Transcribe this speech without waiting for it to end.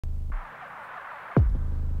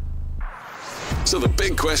So the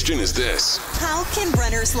big question is this: how can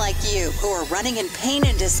runners like you, who are running in pain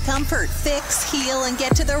and discomfort, fix, heal, and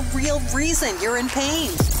get to the real reason you're in pain,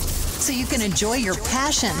 so you can enjoy your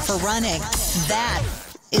passion for running? That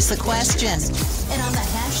is the question. And on the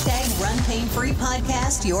hashtag RunPainFree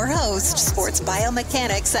podcast, your host, sports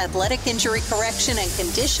biomechanics, athletic injury correction, and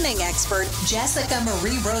conditioning expert, Jessica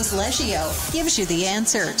Marie Rose Leggio, gives you the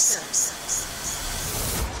answers.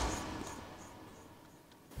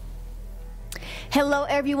 Hello,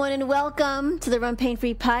 everyone, and welcome to the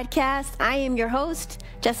RunPainFree podcast. I am your host,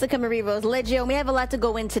 Jessica Marie Rose Leggio. We have a lot to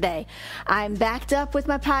go in today. I'm backed up with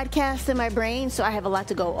my podcast in my brain, so I have a lot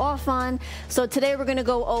to go off on. So today we're going to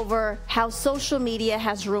go over how social media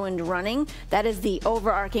has ruined running. That is the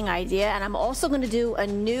overarching idea. And I'm also going to do a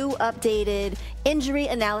new updated injury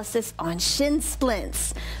analysis on shin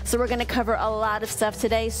splints. So we're going to cover a lot of stuff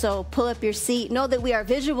today. So pull up your seat. Know that we are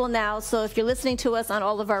visual now. So if you're listening to us on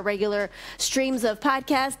all of our regular streams of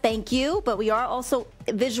podcasts, thank you. But we are also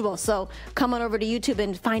visual. So come on over to YouTube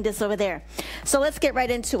and find us over there. So let's get right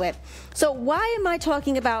into it. So why am I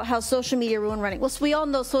talking about how social media ruined running? Well, so we all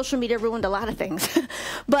know social media ruined a lot of things,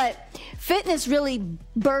 but fitness really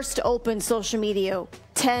burst open social media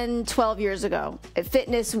 10, 12 years ago.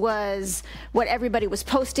 Fitness was what everybody was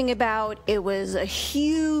posting about. It was a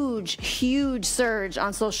huge surge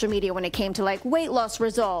on social media when it came to like weight loss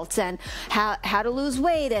results and how to lose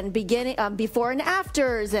weight and before and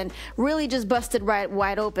afters, and really just busted right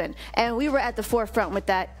wide open. And we were at the forefront with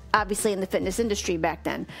that, obviously, in the fitness industry back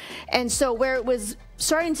then. And so where it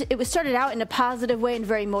started out in a positive way and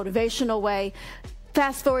very motivational way.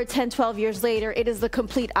 Fast forward 10, 12 years later, it is the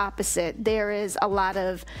complete opposite. There is a lot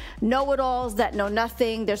of know-it-alls that know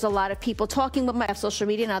nothing. There's a lot of people talking about social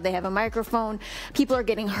media. Now they have a microphone. People are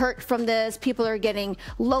getting hurt from this. People are getting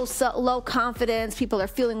low confidence. People are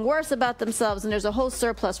feeling worse about themselves, and there's a whole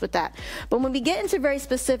surplus with that. But when we get into very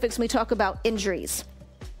specifics, when we talk about injuries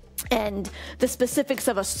and the specifics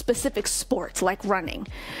of a specific sport like running,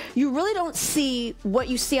 you really don't see what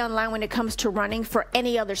you see online when it comes to running for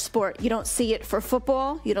any other sport. You don't see it for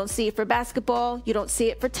football. You don't see it for basketball. You don't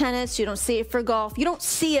see it for tennis. You don't see it for golf. You don't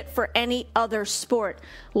see it for any other sport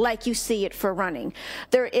like you see it for running.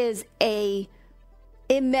 There is a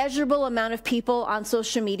immeasurable amount of people on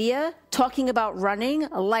social media talking about running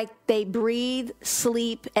like they breathe,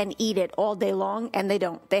 sleep, and eat it all day long, and they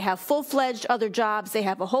don't. They have full-fledged other jobs. They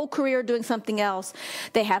have a whole career doing something else.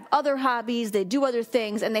 They have other hobbies. They do other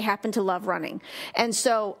things, and they happen to love running. And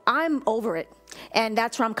so I'm over it. And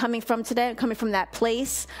that's where I'm coming from today. I'm coming from that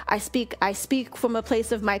place. I speak from a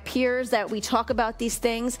place of my peers that we talk about these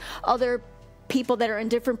things. Other people that are in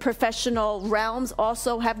different professional realms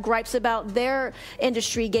also have gripes about their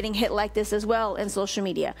industry getting hit like this as well in social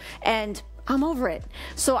media. And I'm over it.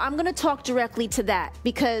 So I'm going to talk directly to that,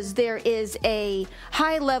 because there is a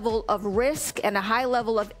high level of risk and a high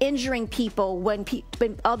level of injuring people when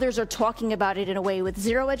others are talking about it in a way with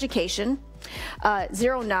zero education,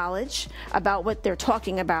 zero knowledge about what they're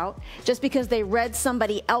talking about, just because they read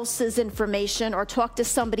somebody else's information or talked to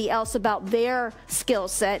somebody else about their skill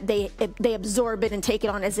set. They absorb it and take it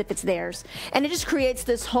on as if it's theirs. And it just creates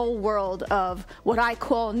this whole world of what I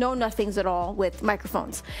call know-nothings at all with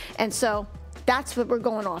microphones. And so that's what we're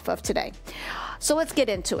going off of today. So let's get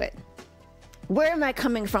into it. Where am I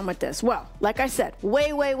coming from with this? Well, like I said,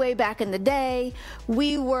 way back in the day,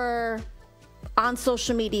 we were on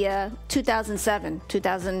social media 2007,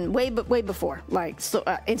 way before,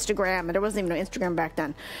 Instagram, and there wasn't even no Instagram back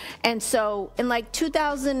then. And so in like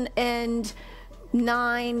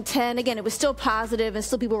 2009, 10, again, it was still positive, and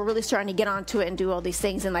still people were really starting to get onto it and do all these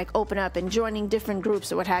things and like open up and joining different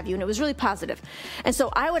groups or what have you, and it was really positive. And so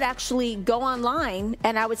I would actually go online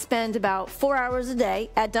and I would spend about 4 hours a day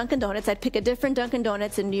at Dunkin' Donuts. I'd pick a different Dunkin'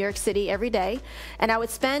 Donuts in New York City every day, and I would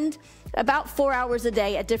spend about 4 hours a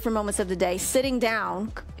day at different moments of the day sitting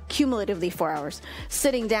down, cumulatively 4 hours,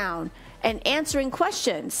 sitting down and answering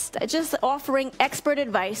questions, just offering expert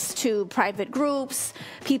advice to private groups.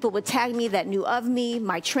 People would tag me that knew of me.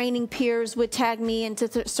 My training peers would tag me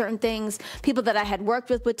into certain things. People that I had worked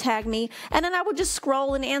with would tag me. And then I would just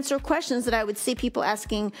scroll and answer questions that I would see people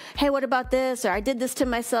asking, hey, what about this? Or I did this to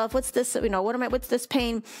myself. What's this? What's this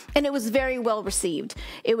pain? And it was very well received.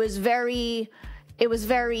 It was very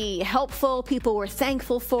helpful. People were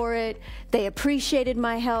thankful for it. They appreciated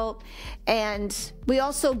my help. And we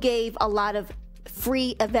also gave a lot of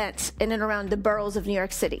free events in and around the boroughs of New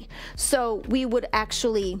York City. So we would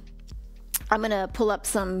actually, I'm going to pull up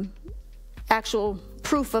some actual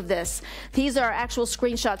proof of this. These are actual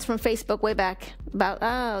screenshots from Facebook way back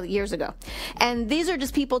about years ago. And these are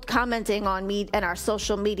just people commenting on me and our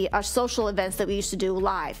social media, our social events that we used to do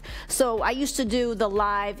live. So I used to do the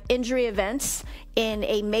live injury events in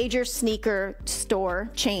a major sneaker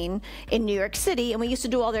store chain in New York City, and we used to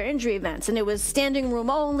do all their injury events, and it was standing room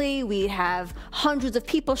only. We have hundreds of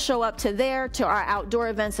people show up to our outdoor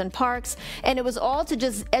events and parks, and it was all to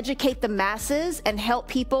just educate the masses and help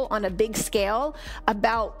people on a big scale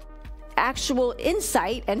about actual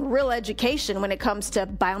insight and real education when it comes to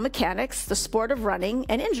biomechanics, the sport of running,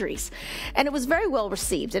 and injuries. And it was very well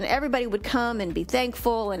received, and everybody would come and be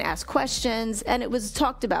thankful and ask questions, and it was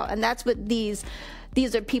talked about. And that's what these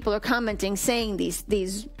are people are commenting, saying these,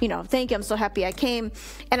 thank you, I'm so happy I came.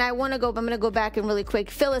 And I'm going to go back and really quick.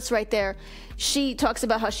 Phyllis right there, she talks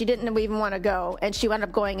about how she didn't even want to go, and she wound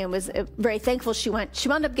up going and was very thankful she went. She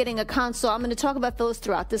wound up getting a console. I'm going to talk about Phyllis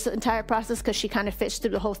throughout this entire process because she kind of fished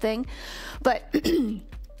through the whole thing. But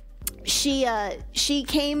she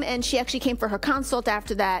came, and she actually came for her consult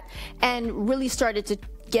after that and really started to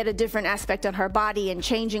get a different aspect on her body and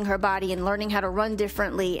changing her body and learning how to run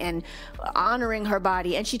differently and honoring her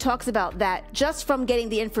body. And she talks about that just from getting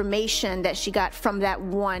the information that she got from that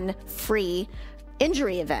one free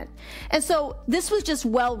injury event. And so this was just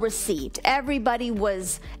well received. Everybody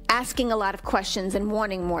was asking a lot of questions and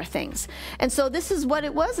wanting more things. And so this is what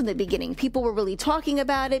it was in the beginning. People were really talking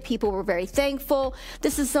about it. People were very thankful.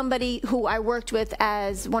 This is somebody who I worked with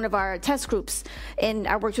as one of our test groups. And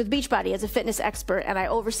I worked with Beachbody as a fitness expert, and I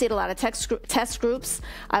overseed a lot of test groups.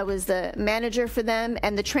 I was the manager for them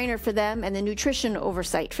and the trainer for them and the nutrition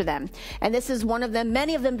oversight for them. And this is one of them.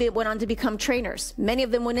 Many of them went on to become trainers. Many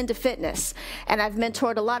of them went into fitness. And I've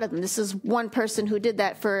mentored a lot of them. This is one person who did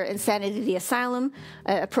that for Insanity the Asylum,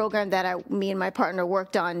 a program that me and my partner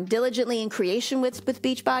worked on diligently in creation with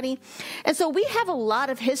Beachbody. And so we have a lot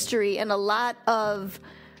of history and a lot of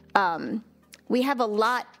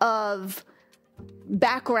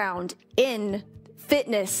background in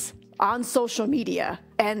fitness on social media.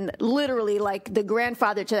 And literally, like, the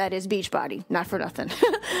grandfather to that is Beachbody, not for nothing.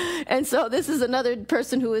 And so this is another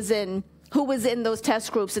person who was in those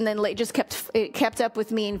test groups and then just kept up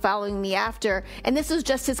with me and following me after. And this is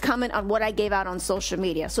just his comment on what I gave out on social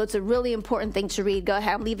media. So it's a really important thing to read. Go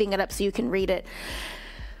ahead, I'm leaving it up so you can read it.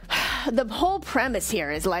 The whole premise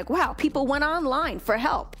here is like, wow, people went online for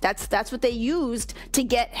help. That's what they used to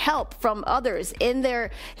get help from others in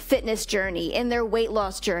their fitness journey, in their weight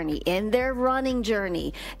loss journey, in their running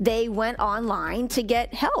journey. They went online to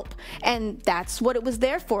get help, and that's what it was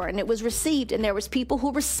there for, and it was received, and there was people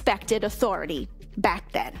who respected authority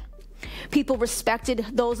back then. People respected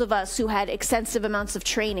those of us who had extensive amounts of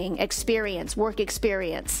training, experience, work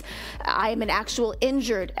experience. I am an actual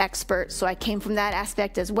injured expert, so I came from that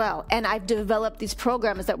aspect as well. And I've developed these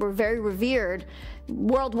programs that were very revered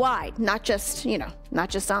worldwide, not just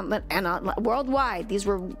on worldwide. These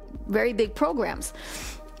were very big programs.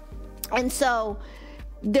 And so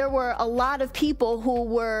there were a lot of people who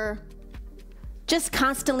were just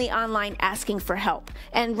constantly online asking for help.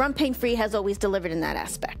 And RunPainFree has always delivered in that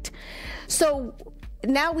aspect. So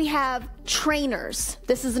now we have trainers.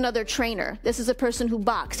 This is another trainer. This is a person who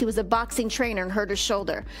boxed. He was a boxing trainer and hurt his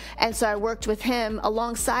shoulder. And so I worked with him,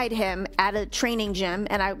 alongside him at a training gym,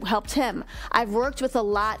 and I helped him. I've worked with a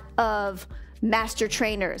lot of master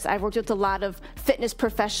trainers. I've worked with a lot of fitness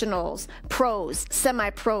professionals, pros,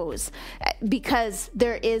 semi-pros, because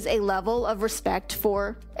there is a level of respect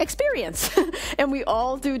for experience. And we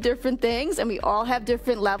all do different things, and we all have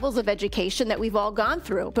different levels of education that we've all gone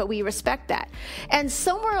through, but we respect that. And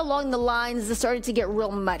somewhere along the lines, it started to get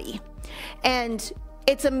real muddy. And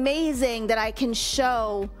it's amazing that I can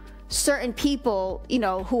show certain people,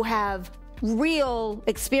 who have real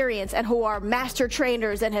experience and who are master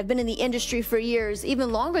trainers and have been in the industry for years,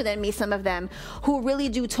 even longer than me, some of them, who really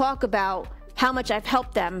do talk about how much I've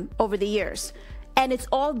helped them over the years. And it's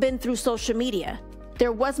all been through social media.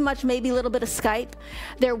 There was maybe a little bit of Skype.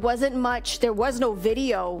 There was no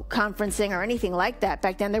video conferencing or anything like that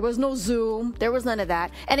back then. There was no Zoom. There was none of that.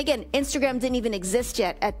 And again, Instagram didn't even exist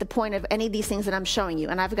yet at the point of any of these things that I'm showing you.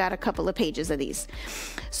 And I've got a couple of pages of these.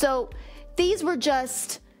 So these were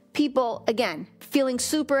just people, again, feeling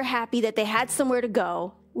super happy that they had somewhere to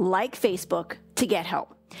go, like Facebook, to get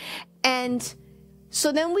help. And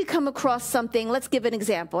so then we come across something. Let's give an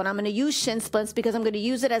example. And I'm going to use Shin Splints because I'm going to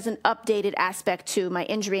use it as an updated aspect to my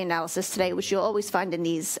injury analysis today, which you'll always find in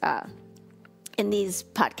these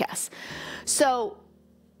podcasts. So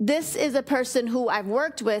this is a person who I've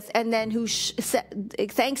worked with and then who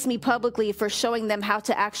thanks me publicly for showing them how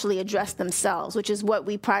to actually address themselves, which is what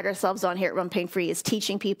we pride ourselves on here at RunPainFree, is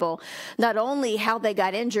teaching people not only how they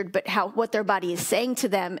got injured, but what their body is saying to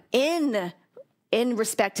them in in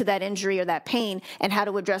respect to that injury or that pain and how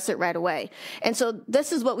to address it right away. And so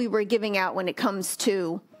this is what we were giving out when it comes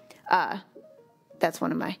to, that's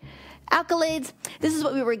one of my accolades. This is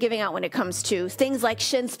what we were giving out when it comes to things like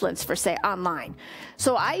shin splints for, say, online.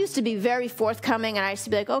 So I used to be very forthcoming, and I used to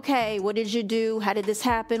be like, okay, what did you do? How did this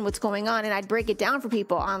happen? What's going on? And I'd break it down for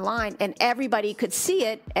people online, and everybody could see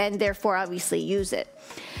it and therefore obviously use it.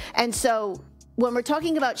 And so when we're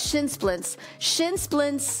talking about shin splints,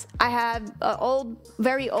 I have an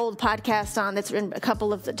very old podcast on that's written a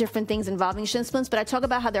couple of different things involving shin splints, but I talk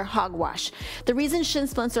about how they're hogwash. The reason shin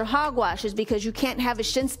splints are hogwash is because you can't have a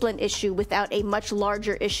shin splint issue without a much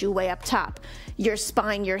larger issue way up top. Your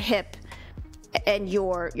spine, your hip, and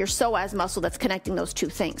your psoas muscle that's connecting those two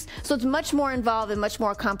things. So it's much more involved and much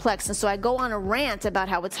more complex. And so I go on a rant about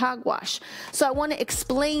how it's hogwash. So I want to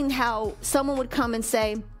explain how someone would come and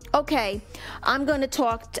say, okay, I'm going to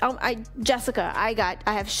talk, Jessica, I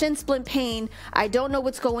have shin splint pain. I don't know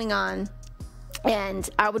what's going on. And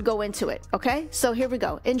I would go into it, okay? So here we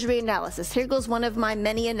go, injury analysis. Here goes one of my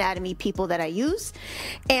many anatomy people that I use.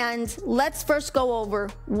 And let's first go over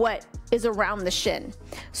what is around the shin.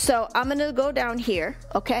 So I'm gonna go down here,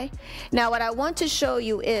 okay? Now what I want to show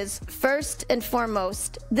you is, first and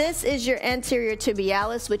foremost, this is your anterior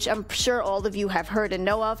tibialis, which I'm sure all of you have heard and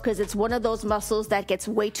know of, because it's one of those muscles that gets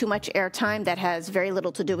way too much airtime that has very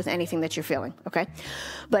little to do with anything that you're feeling, okay?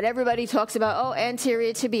 But everybody talks about, oh,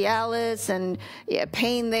 anterior tibialis, and yeah,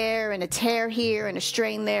 pain there, and a tear here, and a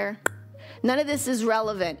strain there. None of this is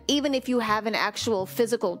relevant. Even if you have an actual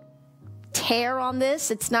physical tear on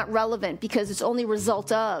this, it's not relevant because it's only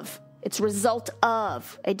result of a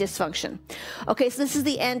dysfunction. Okay, so this is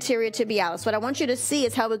the anterior tibialis. What I want you to see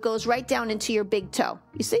is how it goes right down into your big toe.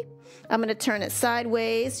 You see? I'm going to turn it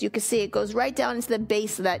sideways. You can see it goes right down into the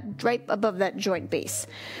base of that, right above that joint base.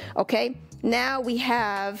 Okay, now we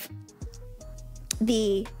have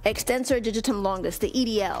the extensor digitum longus, the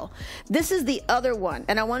EDL. This is the other one,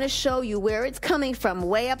 and I want to show you where it's coming from,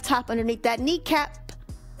 way up top underneath that kneecap.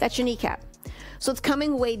 That's your kneecap. So it's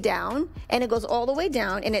coming way down, and it goes all the way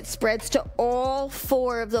down, and it spreads to all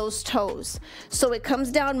four of those toes. So it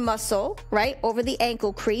comes down muscle, right, over the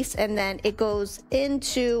ankle crease, and then it goes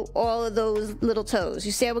into all of those little toes.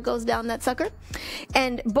 You see how it goes down that sucker?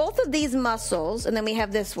 And both of these muscles, and then we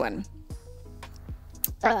have this one.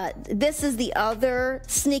 This is the other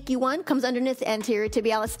sneaky one, comes underneath the anterior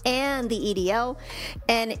tibialis and the EDL,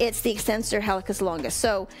 and it's the extensor hallucis longus.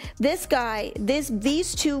 So this guy,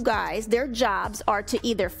 these two guys, their jobs are to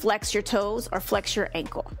either flex your toes or flex your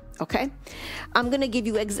ankle. Okay, I'm going to give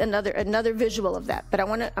you another visual of that, but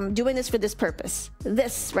I'm doing this for this purpose.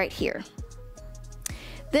 This right here.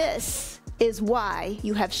 This is why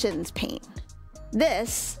you have shins pain.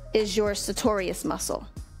 This is your sartorius muscle.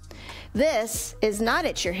 This is not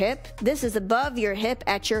at your hip. This is above your hip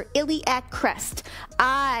at your iliac crest.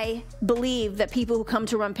 I believe that people who come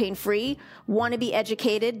to Run Pain Free want to be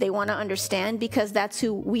educated. They want to understand, because that's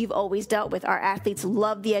who we've always dealt with. Our athletes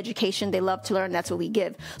love the education. They love to learn. That's what we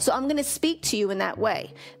give. So I'm going to speak to you in that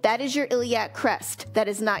way. That is your iliac crest. That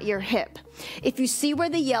is not your hip. If you see where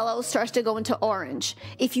the yellow starts to go into orange,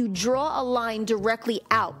 if you draw a line directly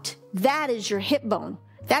out, that is your hip bone.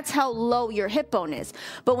 That's how low your hip bone is.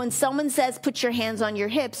 But when someone says put your hands on your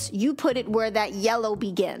hips, you put it where that yellow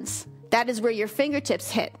begins. That is where your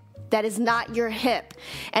fingertips hit. That is not your hip.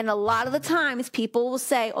 And a lot of the times people will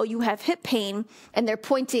say, oh, you have hip pain, and they're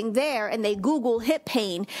pointing there, and they Google hip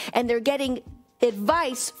pain, and they're getting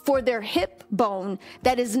advice for their hip bone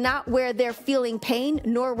that is not where they're feeling pain,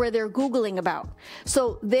 nor where they're Googling about.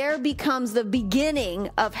 So there becomes the beginning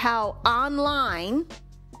of how online,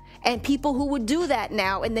 and people who would do that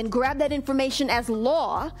now and then grab that information as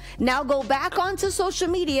law, now go back onto social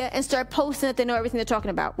media and start posting that they know everything they're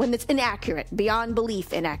talking about, when it's inaccurate, beyond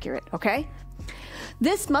belief inaccurate, okay?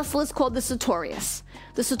 This muscle is called the sartorius.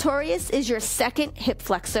 The sartorius is your second hip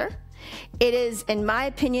flexor. It is, in my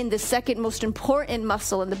opinion, the second most important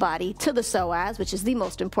muscle in the body to the psoas, which is the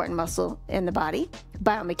most important muscle in the body,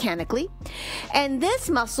 biomechanically. And this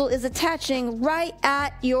muscle is attaching right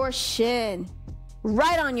at your shin.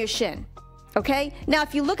 Right on your shin, okay? Now,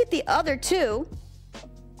 if you look at the other two,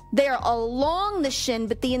 they are along the shin,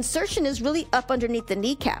 but the insertion is really up underneath the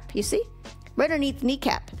kneecap, you see? Right underneath the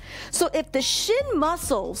kneecap. So if the shin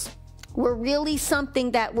muscles were really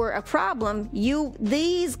something that were a problem,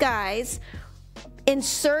 these guys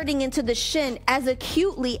inserting into the shin as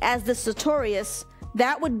acutely as the sartorius,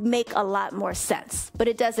 that would make a lot more sense. But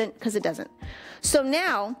it doesn't, because it doesn't. So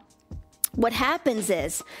now, what happens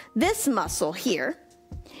is this muscle here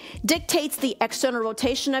dictates the external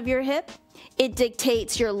rotation of your hip. It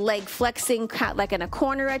dictates your leg flexing like in a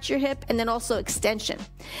corner at your hip, and then also extension.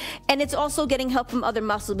 And it's also getting help from other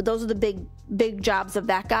muscles, but those are the big jobs of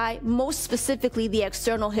that guy. Most specifically, the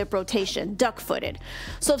external hip rotation, duck-footed.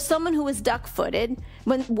 So if someone who is duck-footed,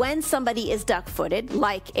 when somebody is duck-footed,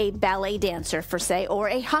 like a ballet dancer, for say, or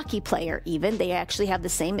a hockey player even, they actually have the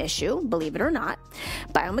same issue, believe it or not,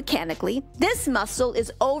 biomechanically, this muscle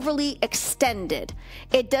is overly extended.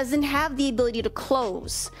 It doesn't have the ability to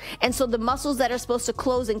close. And so the muscles that are supposed to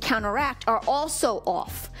close and counteract are also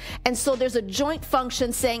off. And so there's a joint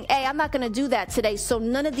function saying, hey, I'm not going to do that today. So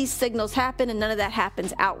none of these signals happen and none of that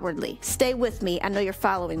happens outwardly. Stay with me. I know you're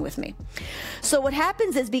following with me. So what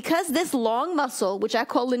happens is, because this long muscle, which I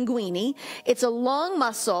call linguini, it's a long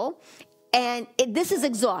muscle, and this is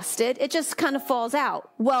exhausted, it just kind of falls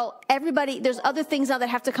out. Well, there's other things now that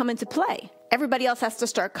have to come into play. Everybody else has to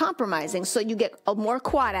start compromising. So you get a more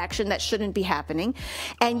quad action that shouldn't be happening,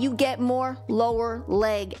 and you get more lower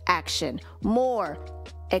leg action, more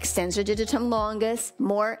extensor digitum longus,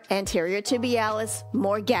 more anterior tibialis,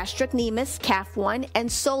 more gastrocnemius, calf 1, and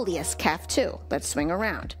soleus, calf 2. Let's swing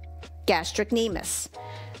around. Gastrocnemius.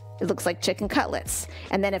 It looks like chicken cutlets.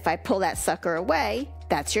 And then if I pull that sucker away,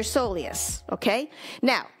 that's your soleus, okay?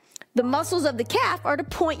 Now, the muscles of the calf are to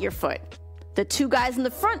point your foot. The two guys in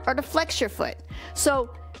the front are to flex your foot.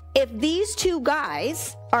 So if these two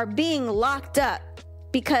guys are being locked up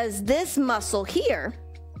because this muscle here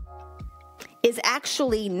is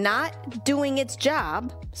actually not doing its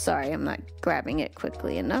job. Sorry, I'm not grabbing it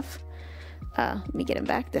quickly enough. Let me get him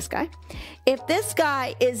back, this guy. If this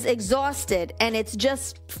guy is exhausted and it's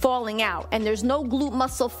just falling out and there's no glute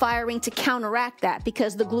muscle firing to counteract that,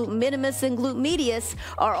 because the glute minimus and glute medius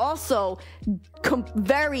are also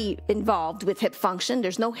very involved with hip function.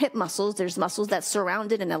 There's no hip muscles. There's muscles that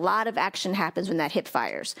surround it, and a lot of action happens when that hip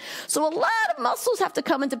fires. So a lot of muscles have to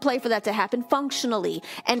come into play for that to happen functionally,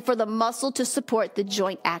 and for the muscle to support the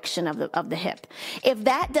joint action of the hip. If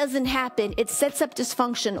that doesn't happen, it sets up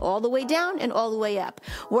dysfunction all the way down and all the way up.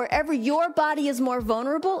 Wherever your body is more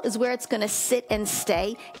vulnerable is where it's going to sit and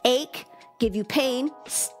stay, ache, give you pain,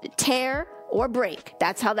 tear, or break.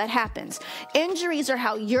 That's how that happens. Injuries are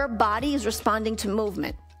how your body is responding to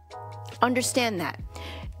movement. Understand that.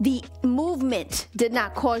 The movement did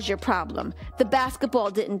not cause your problem. The basketball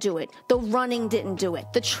didn't do it. The running didn't do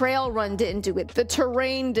it. The trail run didn't do it. The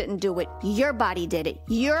terrain didn't do it. Your body did it.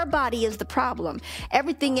 Your body is the problem.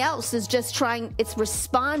 Everything else is just it's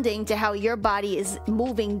responding to how your body is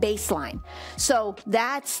moving baseline. So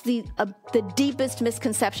that's the deepest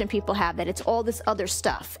misconception people have, that it's all this other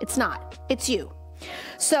stuff. It's not. It's you.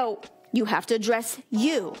 So you have to address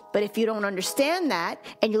you. But if you don't understand that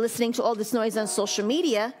and you're listening to all this noise on social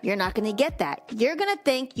media, you're not going to get that. You're going to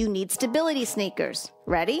think you need stability sneakers.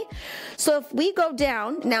 Ready? So if we go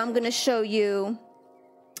down, now I'm going to show you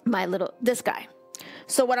this guy.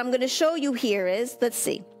 So what I'm going to show you here is, let's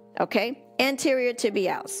see, okay, anterior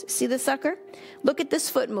tibialis. See the sucker? Look at this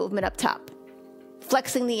foot movement up top,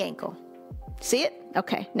 flexing the ankle. See it?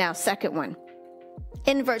 Okay, now second one,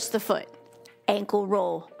 inverts the foot, ankle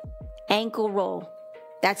roll. Ankle roll.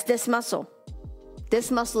 That's this muscle.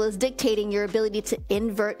 This muscle is dictating your ability to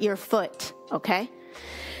invert your foot, okay?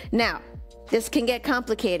 Now, this can get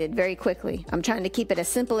complicated very quickly. I'm trying to keep it as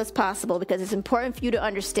simple as possible because it's important for you to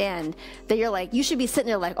understand that you should be sitting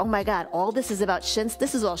there like, oh my God, all this is about shins?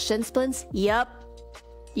 This is all shin splints? Yup.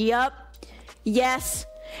 Yes.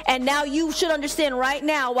 And now you should understand right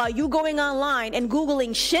now, while you going online and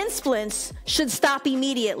Googling shin splints should stop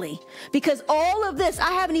immediately. Because all of this,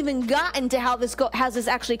 I haven't even gotten to how's this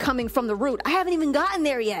actually coming from the root. I haven't even gotten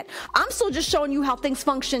there yet. I'm still just showing you how things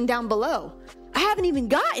function down below. I haven't even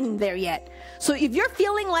gotten there yet. So if you're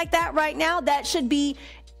feeling like that right now, that should be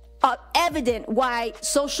evident why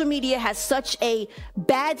social media has such a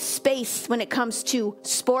bad space when it comes to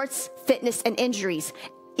sports, fitness, and injuries.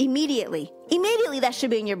 Immediately that should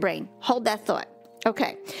be in your brain. Hold that thought.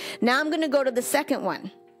 Okay, now I'm going to go to the second one.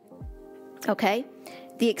 Okay,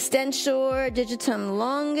 the extensor digitum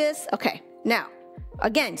longus. Okay, now,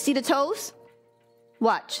 again, see the toes?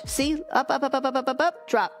 Watch. See? Up,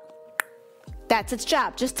 drop. That's its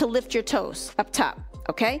job, just to lift your toes up top.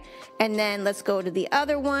 Okay, and then let's go to the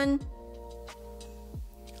other one.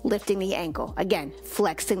 Lifting the ankle. Again,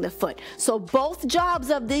 flexing the foot. So both jobs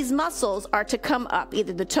of these muscles are to come up,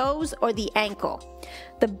 either the toes or the ankle.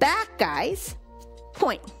 The back guys,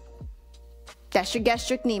 point. That's your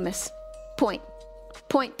gastrocnemius. Point.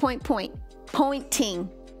 Pointing.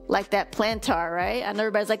 Like that plantar, right? And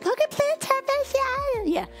everybody's like, look at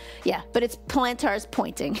plantar. Yeah. But it's plantar's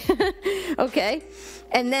pointing. Okay?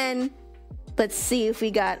 And then Let's see if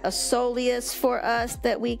we got a soleus for us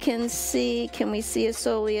that we can see. Can we see a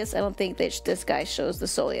soleus? I don't think this guy shows the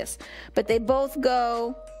soleus. But they both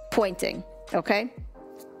go pointing, okay?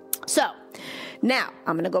 So, now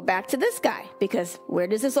I'm going to go back to this guy because where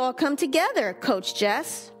does this all come together, Coach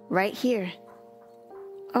Jess? Right here.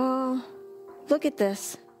 Oh, look at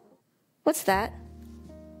this. What's that?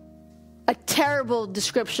 A terrible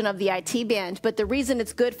description of the IT band, but the reason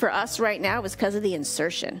it's good for us right now is because of the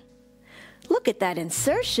insertion. Look at that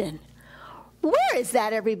insertion. Where is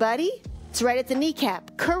that, everybody? It's right at the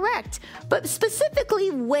kneecap. Correct. But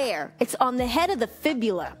specifically where? It's on the head of the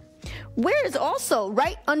fibula. Where is also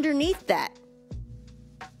right underneath that?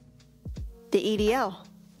 The EDL.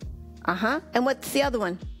 And what's the other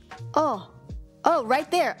one? Oh, right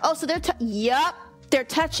there. Oh, so they're, they're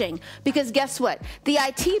touching, because guess what? The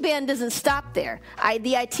IT band doesn't stop there.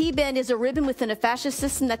 The IT band is a ribbon within a fascia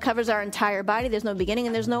system that covers our entire body. There's no beginning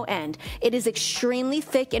and there's no end. It is extremely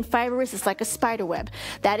thick and fibrous. It's like a spider web.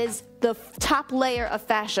 That is the top layer of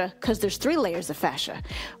fascia, because there's 3 layers of fascia.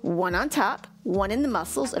 One on top, one in the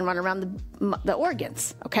muscles, and one around the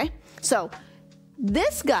organs, okay? So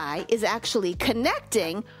this guy is actually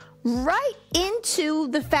connecting right into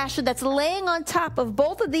the fascia that's laying on top of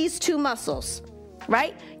both of these 2 muscles.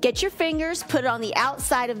 Right? Get your fingers, put it on the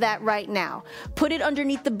outside of that right now. Put it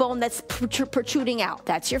underneath the bone that's protruding out.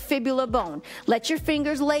 That's your fibula bone. Let your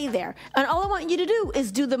fingers lay there. And all I want you to do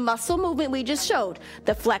is do the muscle movement we just showed.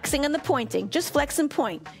 The flexing and the pointing. Just flex and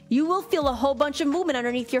point. You will feel a whole bunch of movement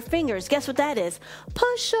underneath your fingers. Guess what that is?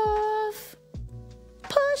 Push off.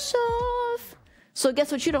 Push off. So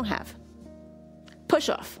guess what you don't have? Push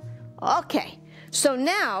off. Okay. So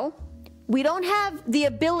now we don't have the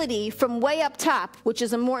ability from way up top, which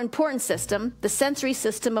is a more important system, the sensory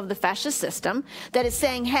system of the fascia system, that is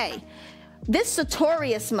saying, hey, this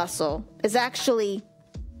sartorius muscle is actually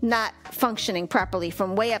not functioning properly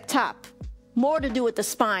from way up top. More to do with the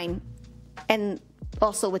spine and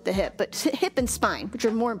also with the hip, but hip and spine, which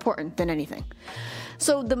are more important than anything.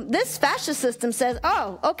 So this fascia system says,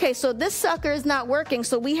 oh, okay, so this sucker is not working,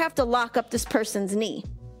 so we have to lock up this person's knee.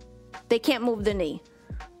 They can't move the knee.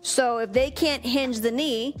 So if they can't hinge the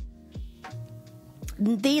knee,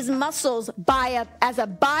 these muscles, as a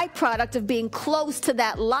byproduct of being close to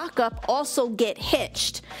that lockup, also get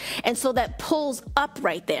hitched. And so that pulls up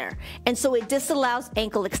right there. And so it disallows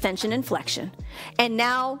ankle extension and flexion. And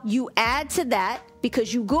now you add to that,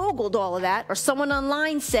 because you Googled all of that, or someone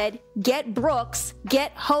online said, get Brooks,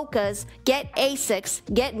 get Hoka's, get Asics,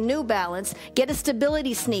 get New Balance, get a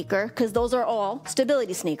stability sneaker, because those are all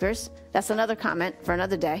stability sneakers. That's another comment for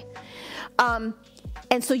another day.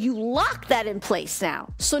 And so you lock that in place now.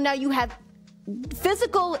 So now you have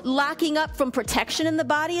physical locking up from protection in the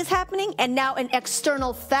body is happening, and now an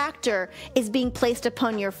external factor is being placed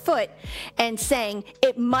upon your foot and saying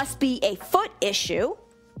it must be a foot issue.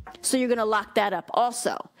 So you're going to lock that up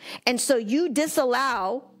also. And so you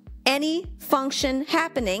disallow any function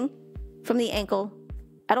happening from the ankle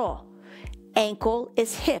at all. Ankle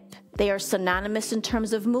is hip. They are synonymous in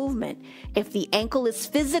terms of movement. If the ankle is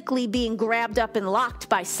physically being grabbed up and locked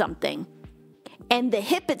by something, and the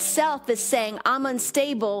hip itself is saying, I'm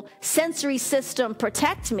unstable, sensory system,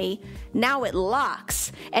 protect me, now it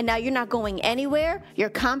locks. And now you're not going anywhere. You're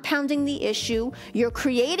compounding the issue. You're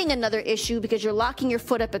creating another issue because you're locking your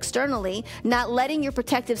foot up externally, not letting your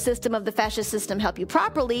protective system of the fascia system help you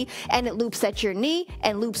properly, and it loops at your knee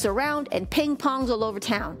and loops around and ping-pongs all over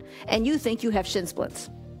town. And you think you have shin splints.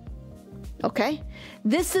 Okay?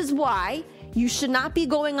 This is why you should not be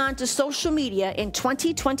going on to social media in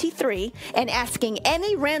 2023 and asking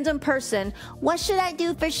any random person, what should I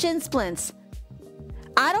do for shin splints?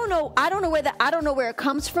 I don't know where it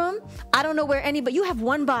comes from. I don't know where anybody, you have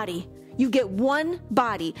one body. You get one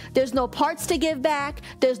body. There's no parts to give back.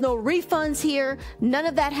 There's no refunds here. None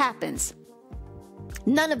of that happens.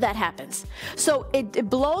 None of that happens. So it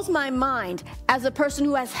blows my mind as a person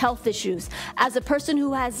who has health issues, as a person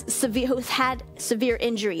who's had severe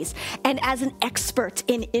injuries, and as an expert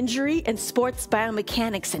in injury and sports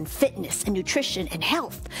biomechanics and fitness and nutrition and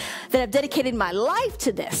health, that I've dedicated my life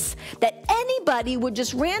to this, that anybody would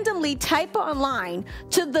just randomly type online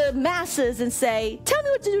to the masses and say, tell me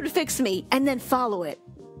what to do to fix me, and then follow it.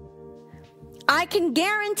 I can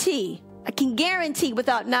guarantee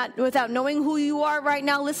without knowing who you are right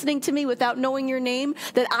now listening to me, without knowing your name,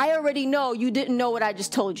 that I already know you didn't know what I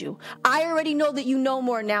just told you. I already know that you know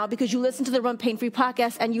more now because you listened to the RunPainFree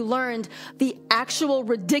podcast and you learned the actual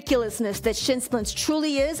ridiculousness that shin splints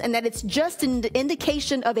truly is, and that it's just an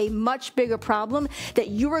indication of a much bigger problem that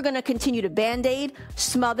you are going to continue to band-aid,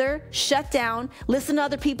 smother, shut down, listen to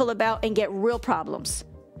other people about, and get real problems.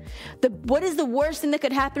 What is the worst thing that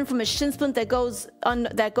could happen from a shin splint that goes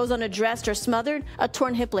unaddressed or smothered? A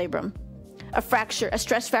torn hip labrum, a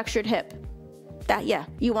stress fractured hip.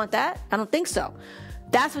 You want that? I don't think so.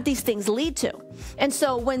 That's what these things lead to. And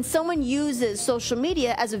so when someone uses social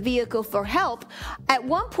media as a vehicle for help, at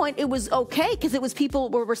one point it was okay because it was people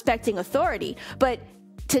were respecting authority. But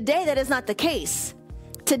today that is not the case.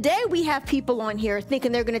 Today we have people on here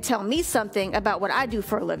thinking they're going to tell me something about what I do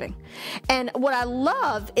for a living. And what I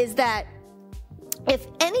love is that if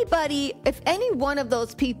any one of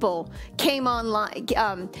those people came online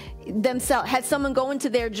themselves, had someone go into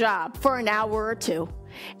their job for an hour or two,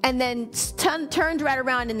 and then turned right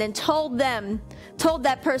around and then told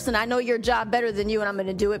that person, I know your job better than you and I'm going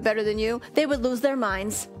to do it better than you, they would lose their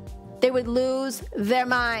minds. They would lose their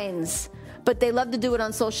minds. But they love to do it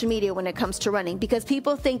on social media when it comes to running, because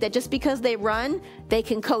people think that just because they run, they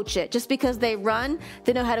can coach it. Just because they run,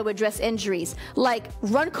 they know how to address injuries. Like,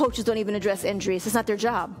 run coaches don't even address injuries. It's not their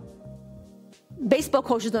job. Baseball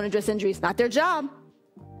coaches don't address injuries. Not their job.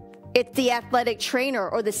 It's the athletic trainer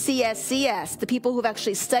or the CSCS, the people who've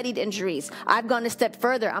actually studied injuries. I've gone a step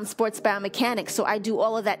further. I'm sports biomechanics, so I do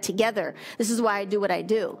all of that together. This is why I do what I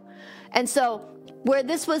do. And so where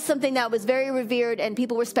this was something that was very revered and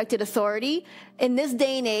people respected authority, in this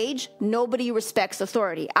day and age, nobody respects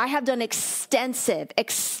authority. I have done extensive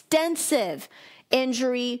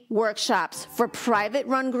injury workshops for private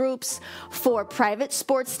run groups, for private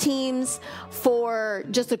sports teams, for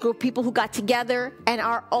just a group of people who got together, and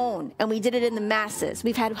our own. And we did it in the masses.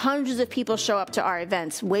 We've had hundreds of people show up to our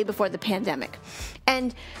events way before the pandemic.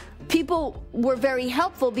 And people were very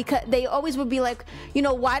helpful because they always would be like,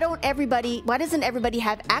 why doesn't everybody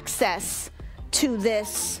have access to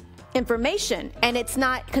this information? And it's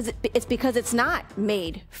because it's not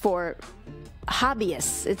made for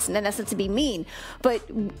hobbyists. It's not necessary to be mean, but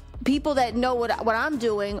people that know what I'm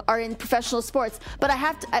doing are in professional sports. But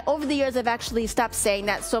over the years, I've actually stopped saying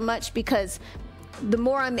that so much, because the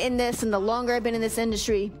more I'm in this and the longer I've been in this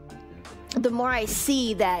industry, the more I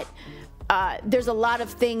see that there's a lot of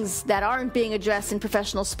things that aren't being addressed in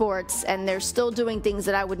professional sports, and they're still doing things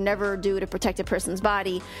that I would never do to protect a person's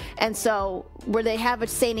body. And so where they have a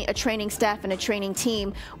training staff and a training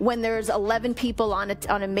team, when there's 11 people on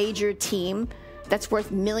a major team that's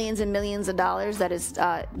worth millions and millions of dollars, that is,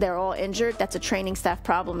 they're all injured, that's a training staff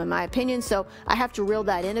problem in my opinion. So I have to reel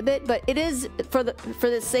that in a bit, but it is, for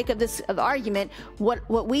the sake of this argument,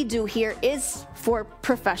 what we do here is for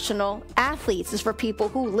professional athletes, is for people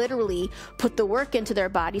who literally put the work into their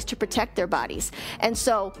bodies to protect their bodies. And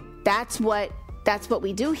so that's what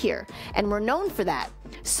we do here, and we're known for that.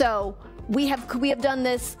 So we have done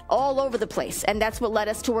this all over the place, and that's what led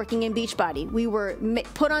us to working in Beachbody. We were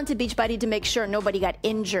put onto Beachbody to make sure nobody got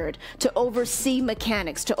injured, to oversee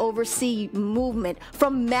mechanics, to oversee movement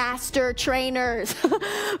from master trainers,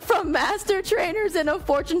 from master trainers in a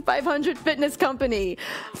Fortune 500 fitness company.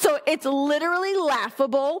 So it's literally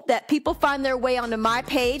laughable that people find their way onto my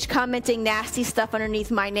page commenting nasty stuff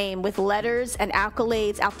underneath my name with letters and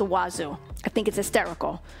accolades out the wazoo. I think it's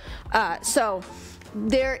hysterical. So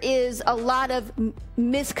there is a lot of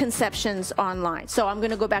misconceptions online. So I'm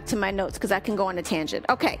going to go back to my notes because I can go on a tangent.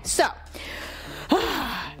 Okay, so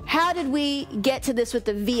how did we get to this with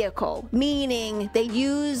the vehicle? Meaning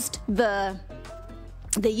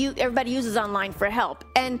everybody uses online for help.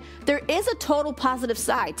 And there is a total positive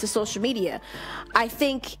side to social media. I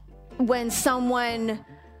think when someone,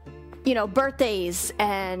 birthdays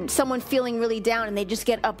and someone feeling really down and they just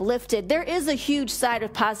get uplifted, there is a huge side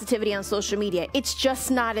of positivity on social media. It's just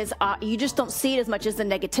not as, you just don't see it as much as the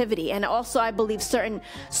negativity. And also I believe certain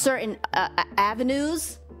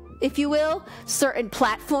avenues, if you will, certain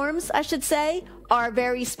platforms, I should say, are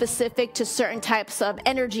very specific to certain types of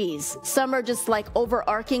energies. Some are just like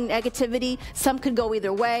overarching negativity. Some could go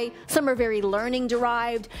either way. Some are very learning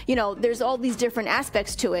derived. There's all these different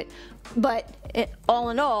aspects to it. But all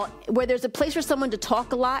in all, where there's a place for someone to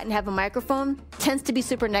talk a lot and have a microphone, tends to be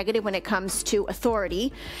super negative when it comes to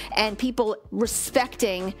authority and people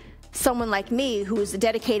respecting someone like me who has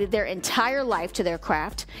dedicated their entire life to their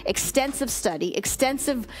craft, extensive study,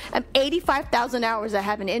 85,000 hours I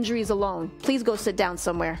have in injuries alone. Please go sit down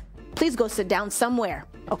somewhere. Please go sit down somewhere,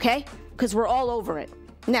 okay? Because we're all over it.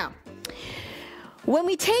 Now, when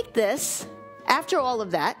we take this, after all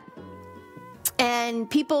of that, and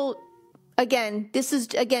people, this is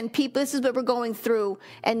what we're going through,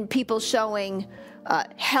 and people showing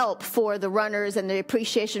help for the runners and the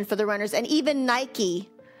appreciation for the runners, and even Nike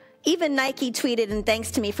tweeted and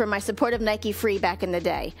thanks to me for my support of Nike Free back in the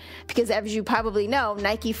day. Because as you probably know,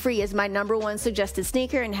 Nike Free is my #1 suggested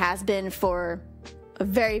sneaker and has been for a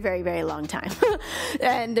very, very, very long time.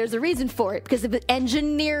 And there's a reason for it, because of the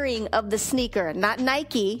engineering of the sneaker, not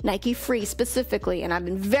Nike Free specifically. And I've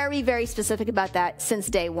been very, very specific about that since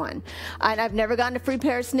day one. And I've never gotten a free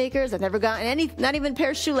pair of sneakers. I've never gotten not even a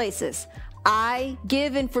pair of shoelaces. I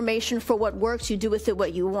give information for what works. You do with it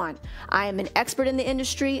what you want. I am an expert in the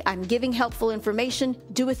industry. I'm giving helpful information.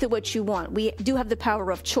 Do with it what you want. We do have the power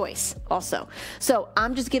of choice also. So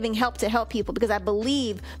I'm just giving help to help people, because I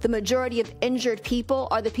believe the majority of injured people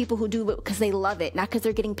are the people who do it because they love it, not because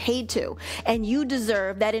they're getting paid to. And you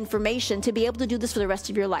deserve that information to be able to do this for the rest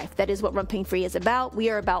of your life. That is what RunPainFree is about. We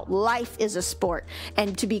are about life is a sport,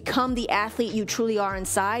 and to become the athlete you truly are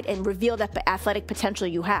inside and reveal that athletic potential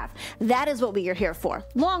you have. That is what we are here for,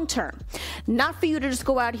 long term. Not for you to just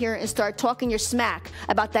go out here and start talking your smack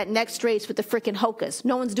about that next race with the freaking Hokas.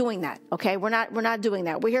 No one's doing that, okay? We're not doing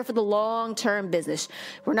that. We're here for the long-term business.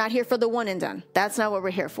 We're not here for the one and done. That's not what we're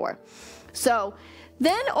here for. So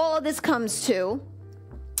then all of this comes to,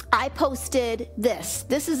 I posted this.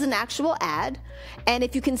 This is an actual ad, and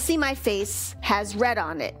if you can see, my face has red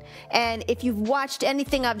on it. And if you've watched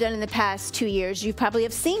anything I've done in the past 2 years, you probably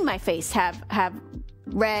have seen my face have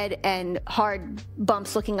red and hard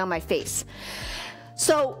bumps looking on my face.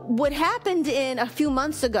 So what happened in a few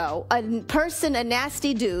months ago, a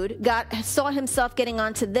nasty dude, saw himself getting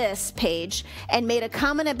onto this page and made a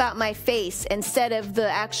comment about my face instead of the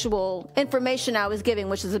actual information I was giving,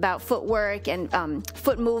 which is about footwork and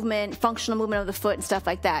foot movement, functional movement of the foot and stuff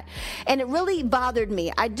like that. And it really bothered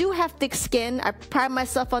me. I do have thick skin. I pride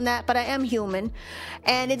myself on that, but I am human.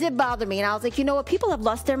 And it did bother me. And I was like, you know what? People have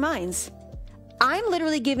lost their minds. I'm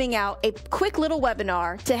literally giving out a quick little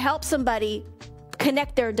webinar to help somebody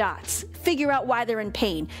connect their dots, figure out why they're in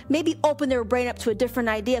pain, maybe open their brain up to a different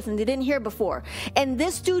idea than they didn't hear before. And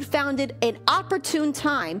this dude found it an opportune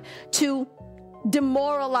time to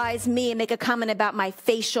demoralize me and make a comment about my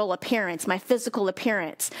facial appearance, my physical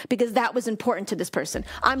appearance, because that was important to this person.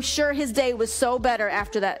 I'm sure his day was so better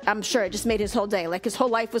after that. I'm sure it just made his whole day, like his whole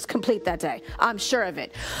life was complete that day. I'm sure of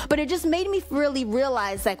it. But it just made me really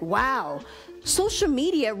realize, like, wow, social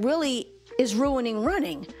media really is ruining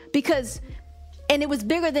running, because, and it was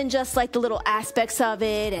bigger than just like the little aspects of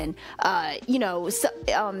it and,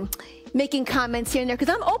 making comments here and there,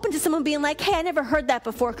 because I'm open to someone being like, hey, I never heard that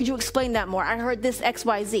before. Could you explain that more? I heard this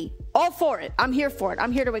XYZ. All for it. I'm here for it.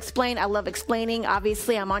 I'm here to explain. I love explaining.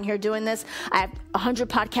 Obviously, I'm on here doing this. I have 100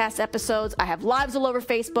 podcast episodes. I have lives all over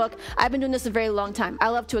Facebook. I've been doing this a very long time. I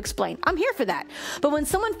love to explain. I'm here for that. But when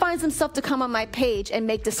someone finds themselves to come on my page and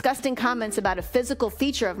make disgusting comments about a physical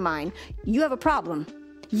feature of mine, you have a problem.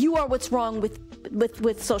 You are what's wrong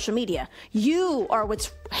with social media. You are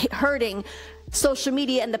what's hurting social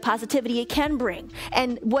media and the positivity it can bring.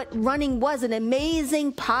 And what running was, an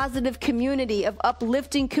amazing, positive community of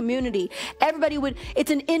uplifting community.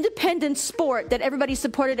 It's an independent sport that everybody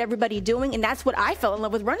supported everybody doing. And that's what I fell in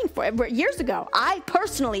love with running for years ago. I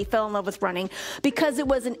personally fell in love with running because it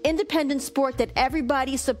was an independent sport that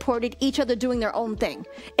everybody supported each other doing their own thing.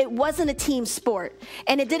 It wasn't a team sport.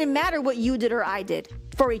 And it didn't matter what you did or I did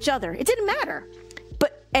for each other. It didn't matter.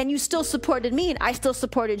 And you still supported me, and I still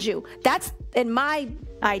supported you. That's, in my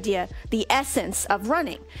idea, the essence of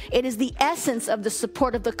running. It is the essence of the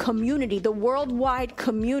support of the community, the worldwide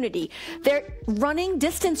community.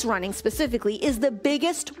 Distance running specifically, is the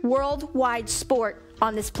biggest worldwide sport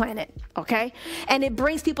on this planet, okay? And it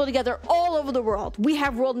brings people together all over the world. We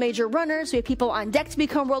have world major runners. We have people on deck to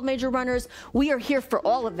become world major runners. We are here for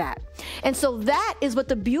all of that. And so that is what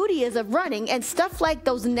the beauty is of running, and stuff like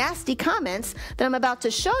those nasty comments that I'm about to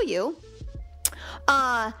show you.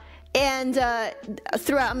 So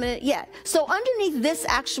underneath this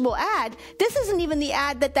actual ad, this isn't even the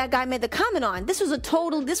ad that guy made the comment on. This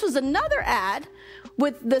was another ad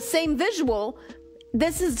with the same visual.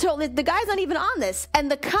 This is totally, the guy's not even on this. And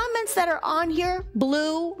the comments that are on here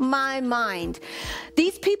blew my mind.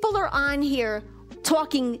 These people are on here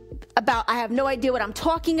talking about, I have no idea what I'm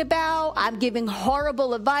talking about. I'm giving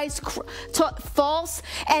horrible advice, false.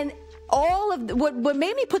 And all of what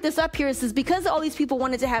made me put this up here is because all these people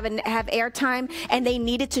wanted to have airtime, and they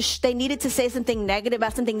needed to say something negative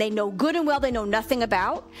about something they know good and well they know nothing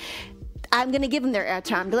about. I'm going to give them their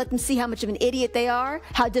airtime to let them see how much of an idiot they are,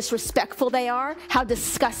 how disrespectful they are, how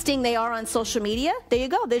disgusting they are on social media. There you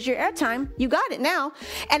go. There's your airtime. You got it now.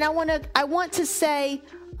 And I want to say,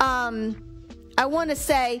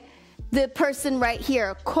 the person right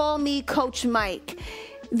here, call me Coach Mike.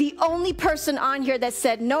 The only person on here that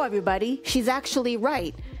said, no, everybody, she's actually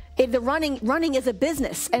right. running is a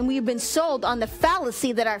business, and we've been sold on the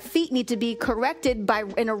fallacy that our feet need to be corrected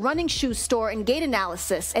in a running shoe store and gait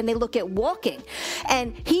analysis, and they look at walking.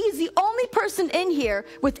 And he's the only person in here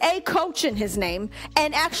with a coach in his name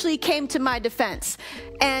and actually came to my defense.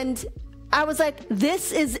 And I was like,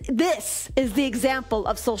 this is the example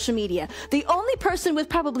of social media. The only person with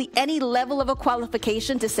probably any level of a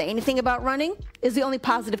qualification to say anything about running is the only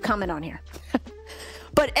positive comment on here.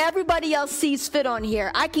 But everybody else sees fit on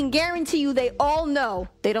here. I can guarantee you they all know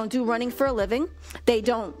they don't do running for a living. They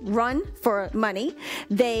don't run for money.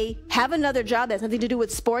 They have another job that has nothing to do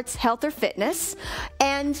with sports, health, or fitness.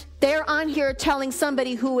 And they're on here telling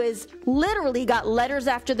somebody who is literally got letters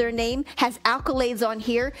after their name, has accolades on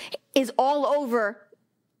here, is all over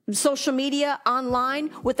social media, online,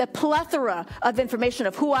 with a plethora of information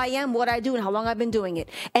of who I am, what I do, and how long I've been doing it.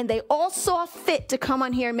 And they all saw fit to come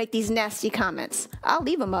on here and make these nasty comments. I'll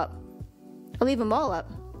leave them up. I'll leave them all up.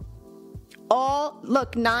 All,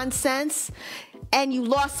 look, nonsense. And you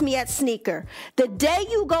lost me at sneaker. The day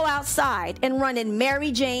you go outside and run in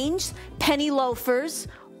Mary Jane's, penny loafers,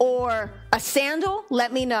 or a sandal,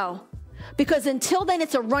 let me know. Because until then,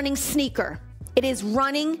 it's a running sneaker. It is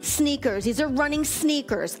running sneakers. These are running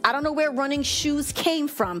sneakers. I don't know where running shoes came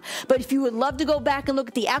from, but if you would love to go back and look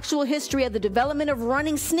at the actual history of the development of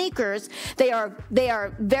running sneakers, they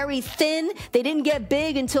are very thin. They didn't get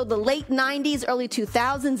big until the late 90s, early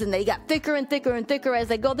 2000s, and they got thicker and thicker and thicker as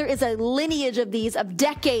they go. There is a lineage of these, of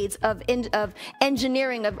decades of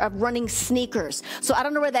engineering of running sneakers. So I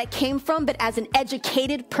don't know where that came from, but as an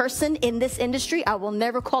educated person in this industry, I will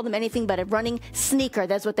never call them anything but a running sneaker.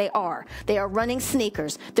 That's what they are. They are running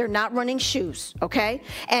sneakers. They're not running shoes, okay?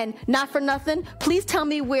 And not for nothing, please tell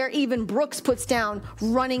me where even Brooks puts down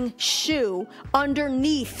running shoe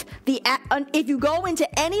underneath the, if you go into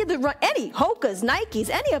any Hoka's,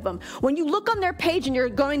 Nikes, any of them, when you look on their page and you're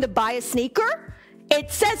going to buy a sneaker,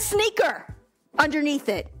 it says sneaker underneath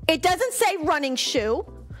it. It doesn't say running shoe.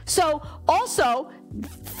 So also,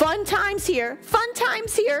 fun times here.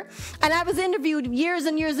 And I was interviewed years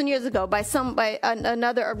and years and years ago by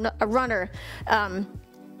a runner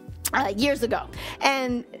years ago.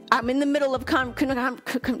 And I'm in the middle of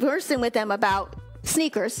conversing with them about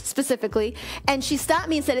sneakers specifically. And she stopped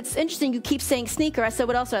me and said, "It's interesting you keep saying sneaker." I said,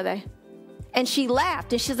 "What else are they?" And she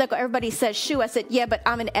laughed and she's like, "Oh, everybody says shoe." I said, "Yeah, but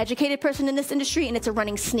I'm an educated person in this industry and it's a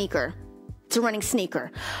running sneaker. It's a running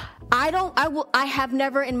sneaker." I have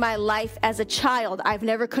never in my life as a child, I've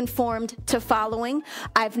never conformed to following.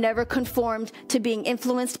 I've never conformed to being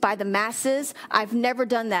influenced by the masses. I've never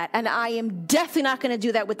done that. And I am definitely not going to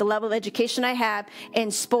do that with the level of education I have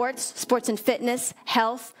in sports and fitness,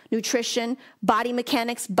 health, nutrition, body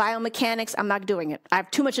mechanics, biomechanics. I'm not doing it. I have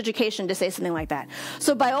too much education to say something like that.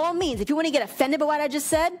 So by all means, if you want to get offended by what I just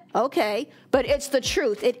said, okay. But it's the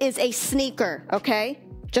truth. It is a sneaker, okay?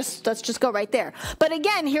 Let's just go right there. But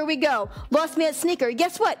again, here we go. Lost me at sneaker.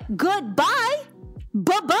 Guess what? Goodbye.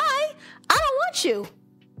 Bye-bye. I don't want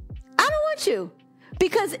you.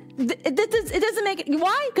 Because it doesn't make it.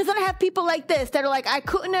 Why? Because then I have people like this that are like, I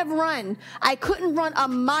couldn't run a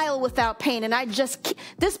mile without pain. And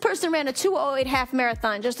this person ran a 2:08 half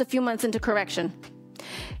marathon just a few months into correction.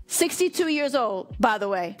 62 years old, by the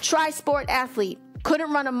way. Tri-sport athlete.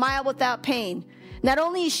 Couldn't run a mile without pain. Not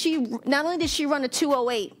only did she run a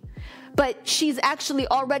 2:08, but she's actually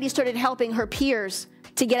already started helping her peers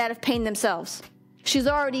to get out of pain themselves. She's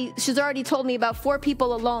already told me about 4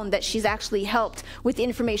 people alone that she's actually helped with the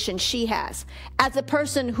information she has. As a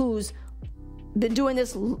person who's been doing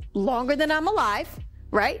this longer than I'm alive,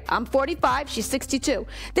 right? I'm 45, she's 62.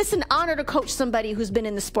 This is an honor to coach somebody who's been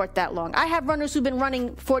in the sport that long. I have runners who've been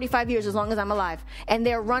running 45 years as long as I'm alive, and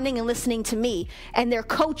they're running and listening to me, and they're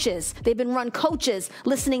coaches. They've been run coaches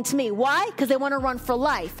listening to me. Why? Because they want to run for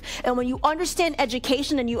life. And when you understand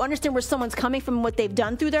education and you understand where someone's coming from and what they've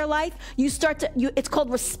done through their life, it's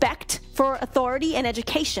called respect for authority and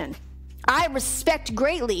education. I respect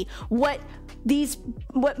greatly what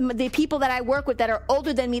the people that I work with that are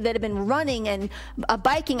older than me that have been running and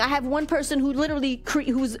biking. I have one person who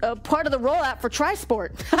who's a part of the rollout for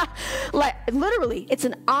Trisport. Like literally, it's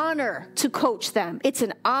an honor to coach them. It's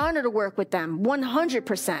an honor to work with them.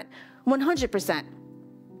 100%. 100%.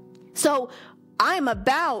 So I'm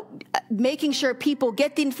about making sure people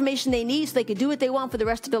get the information they need so they can do what they want for the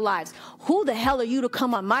rest of their lives. Who the hell are you to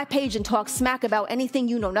come on my page and talk smack about anything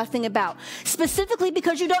you know nothing about? Specifically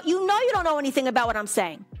because you don't know anything about what I'm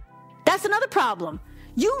saying. That's another problem.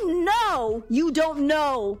 You know you don't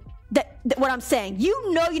know what I'm saying.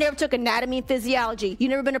 You know you never took anatomy and physiology. You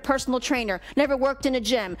never been a personal trainer, never worked in a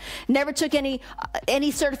gym, never took any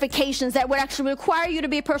certifications that would actually require you to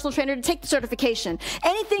be a personal trainer to take the certification.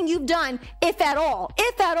 Anything you've done, if at all,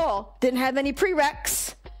 didn't have any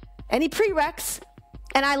prereqs.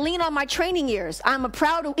 And I lean on my training years. I'm a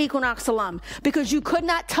proud Equinox alum because you could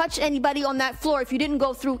not touch anybody on that floor if you didn't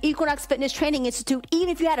go through Equinox Fitness Training Institute, even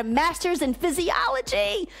if you had a master's in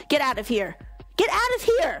physiology. Get out of here. Get out of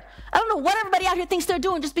here. I don't know what everybody out here thinks they're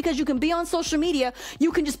doing just because you can be on social media.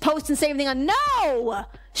 You can just post and say everything on. No!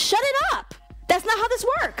 Shut it up. That's not how this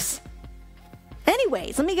works.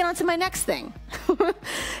 Anyways, let me get on to my next thing.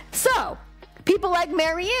 So, people like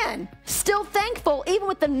Marianne, still thankful even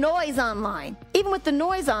with the noise online.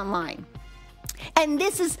 And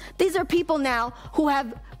these are people now who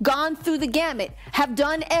have gone through the gamut, have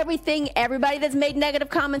done everything everybody that's made negative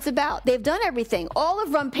comments about. They've done everything. All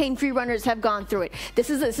of Run Pain Free runners have gone through it. This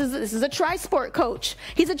is a tri-sport coach.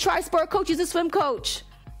 He's a tri-sport coach. He's a swim coach.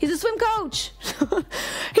 He's a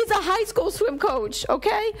high school swim coach,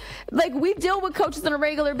 okay? Like, we deal with coaches on a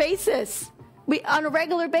regular basis.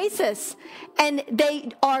 And they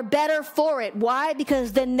are better for it. Why?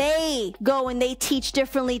 Because then they go and they teach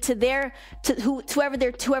differently to whoever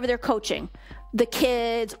they're coaching, the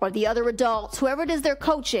kids or the other adults, whoever it is they're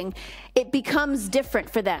coaching. It becomes different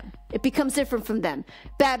for them.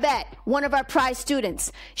 Babette, one of our prize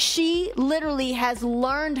students, she literally has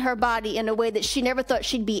learned her body in a way that she never thought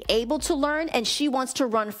she'd be able to learn, and she wants to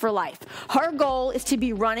run for life. Her goal is to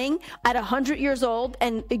be running at 100 years old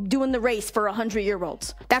and doing the race for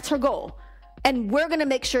 100-year-olds. That's her goal. And we're going to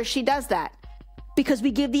make sure she does that because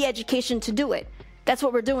we give the education to do it. That's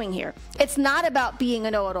what we're doing here. It's not about being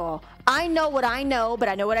a know-it-all. I know what I know, but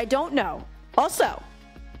I know what I don't know. Also,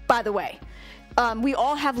 by the way, we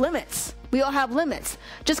all have limits.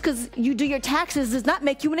 Just because you do your taxes does not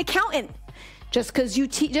make you an accountant. Just because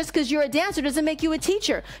you're a dancer doesn't make you a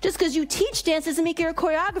teacher. Just because you teach dance doesn't make you a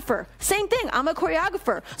choreographer. Same thing. I'm a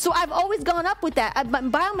choreographer. So I've always gone up with that.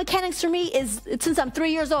 Biomechanics for me is since I'm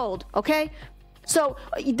 3 years old, okay? So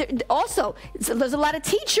also, there's a lot of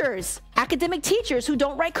teachers, academic teachers, who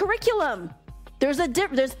don't write curriculum. There's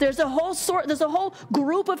a whole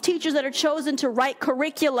group of teachers that are chosen to write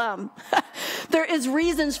curriculum. There is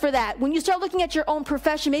reasons for that. When you start looking at your own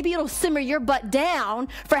profession, maybe it'll simmer your butt down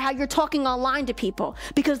for how you're talking online to people,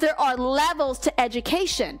 because there are levels to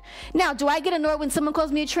education. Now, do I get annoyed when someone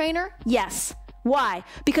calls me a trainer? Yes. Why?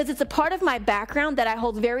 Because it's a part of my background that I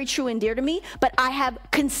hold very true and dear to me, but I have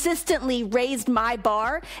consistently raised my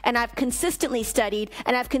bar, and I've consistently studied,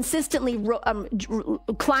 and I've consistently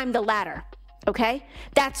climbed the ladder. Okay?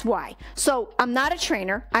 That's why. So I'm not a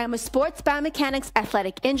trainer. I am a sports biomechanics,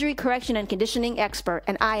 athletic injury correction, and conditioning expert,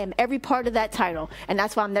 and I am every part of that title, and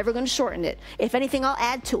that's why I'm never going to shorten it. If anything, I'll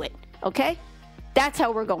add to it. Okay? That's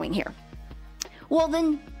how we're going here. Well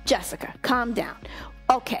then, Jessica, calm down.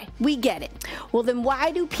 Okay, we get it. Well then,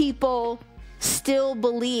 why do people still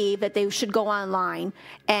believe that they should go online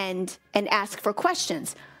and ask for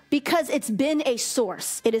questions? Because it's been a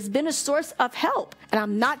source. It has been a source of help, and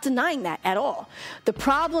I'm not denying that at all. The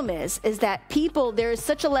problem is that people, there is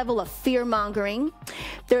such a level of fear-mongering.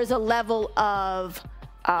 There's a level of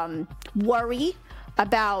worry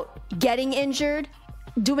about getting injured,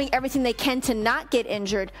 doing everything they can to not get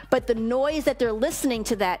injured, but the noise that they're listening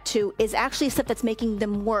to that to is actually stuff that's making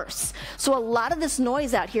them worse. So a lot of this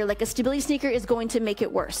noise out here, like a stability sneaker, is going to make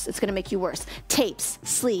it worse. It's going to make you worse. Tapes,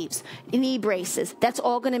 sleeves, knee braces, that's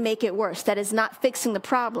all going to make it worse. That is not fixing the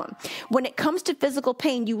problem. When it comes to physical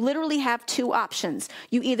pain, you literally have two options.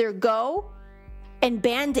 You either go and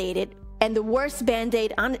Band-Aid it, and the worst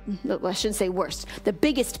Band-Aid on it, no, I shouldn't say worst, the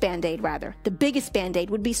biggest Band-Aid rather, the biggest Band-Aid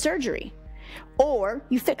would be surgery. Or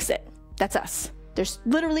you fix it. That's us. There's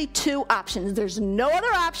literally two options. There's no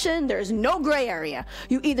other option. There's no gray area.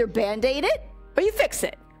 You either Band-Aid it or you fix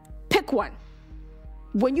it. Pick one.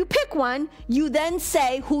 When you pick one, you then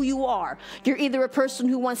say who you are. You're either a person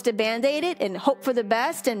who wants to Band-Aid it and hope for the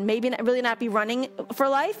best and maybe really not be running for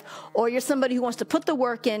life, or you're somebody who wants to put the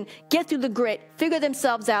work in, get through the grit, figure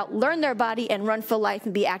themselves out, learn their body, and run for life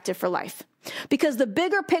and be active for life. Because the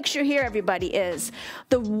bigger picture here, everybody, is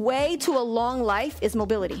the way to a long life is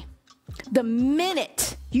mobility. The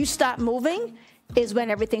minute you stop moving is when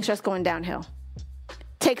everything starts going downhill.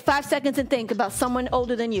 Take 5 seconds and think about someone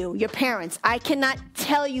older than you, your parents. I cannot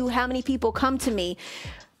tell you how many people come to me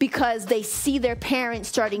because they see their parents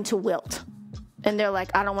starting to wilt. And they're like,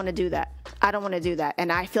 I don't want to do that. I don't want to do that.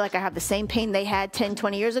 And I feel like I have the same pain they had 10,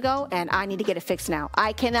 20 years ago, and I need to get it fixed now.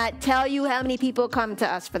 I cannot tell you how many people come to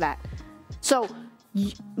us for that. So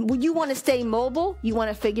you want to stay mobile, you want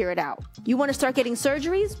to figure it out. You want to start getting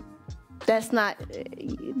surgeries, That's not,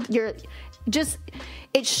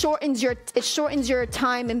 it shortens your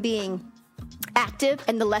time in being active,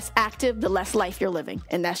 and the less active, the less life you're living.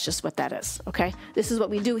 And that's just what that is, okay? This is what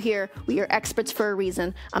we do here. We are experts for a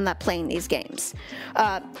reason. I'm not playing these games.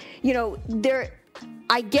 I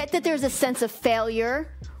get that there's a sense of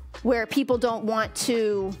failure where people don't want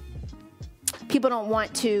to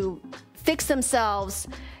fix themselves,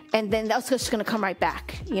 and then that's just going to come right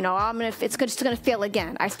back. It's just going to fail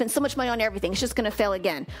again. I spent so much money on everything. It's just going to fail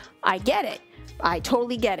again. I get it. I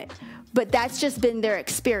totally get it. But that's just been their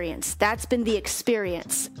experience. That's been the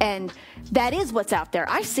experience. And that is what's out there.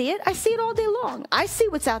 I see it. I see it all day long. I see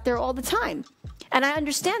what's out there all the time. And I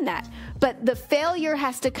understand that. But the failure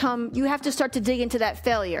has to come. You have to start to dig into that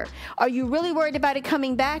failure. Are you really worried about it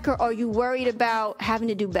coming back, or are you worried about having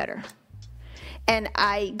to do better? And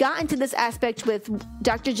I got into this aspect with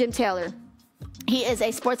Dr. Jim Taylor. He is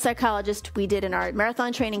a sports psychologist. We did in our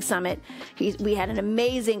marathon training summit. We had an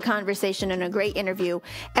amazing conversation and a great interview.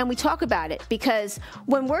 And we talk about it because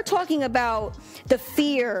when we're talking about the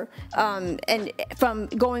fear and from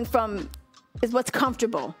going from is what's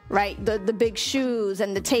comfortable, right? The big shoes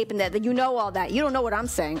and the tape and that, all that. You don't know what I'm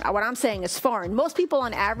saying. What I'm saying is foreign. Most people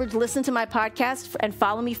on average listen to my podcast and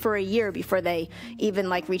follow me for a year before they even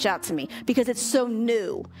reach out to me because it's so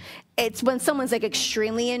new. It's when someone's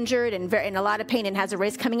extremely injured and in a lot of pain and has a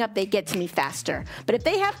race coming up, they get to me faster. But if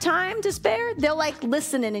they have time to spare, they'll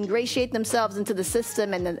listen and ingratiate themselves into the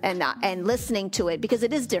system and listening to it because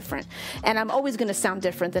it is different. And I'm always going to sound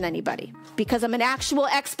different than anybody because I'm an actual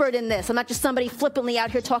expert in this. I'm not just somebody flippantly out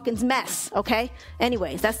here talking mess, okay?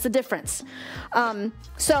 Anyways, that's the difference.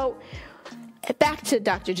 So back to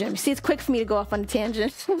Dr. Jim. See, it's quick for me to go off on a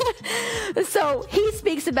tangent. So he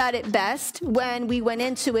speaks about it best when we went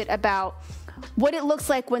into it about what it looks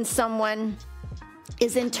like when someone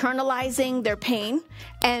is internalizing their pain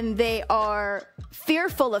and they are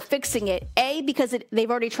fearful of fixing it, A, because they've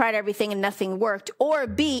already tried everything and nothing worked, or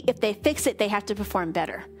B, if they fix it, they have to perform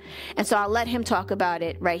better. And so I'll let him talk about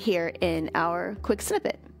it right here in our quick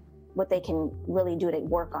snippet. What they can really do to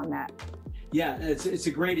work on that. Yeah, it's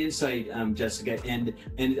a great insight, Jessica, and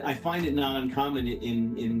I find it not uncommon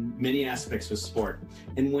in many aspects of sport.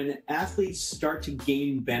 And when athletes start to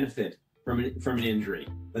gain benefit from an injury,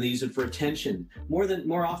 when they use it for attention,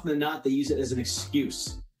 more often than not, they use it as an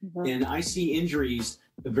excuse. Mm-hmm. And I see injuries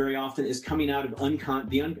very often as coming out of an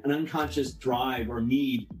unconscious drive or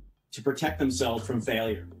need to protect themselves from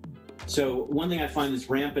failure. So one thing I find that's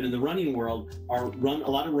rampant in the running world a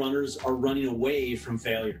lot of runners are running away from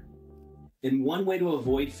failure. And one way to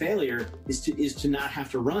avoid failure is to not have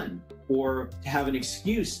to run or to have an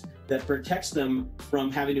excuse that protects them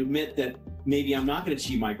from having to admit that maybe I'm not going to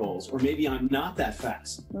achieve my goals or maybe I'm not that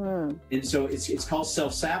fast. And so it's called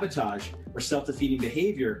self-sabotage or self-defeating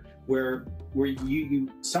behavior where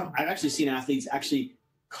I've actually seen athletes actually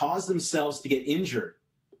cause themselves to get injured.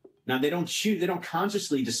 Now they don't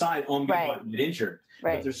consciously decide, I'm going to get injured.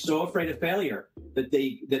 Right. But they're so afraid of failure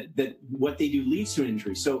that what they do leads to an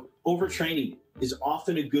injury. So overtraining is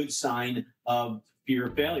often a good sign of fear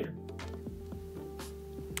of failure.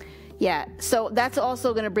 Yeah, so that's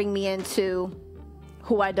also going to bring me into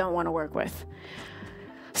who I don't want to work with.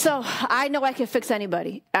 So I know I can fix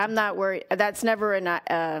anybody. I'm not worried. That's never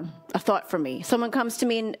a thought for me. Someone comes to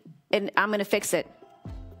me and I'm going to fix it.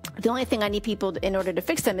 The only thing I need people in order to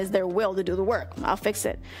fix them is their will to do the work. I'll fix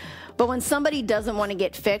it. But when somebody doesn't want to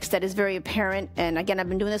get fixed, that is very apparent. And again, I've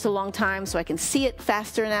been doing this a long time, so I can see it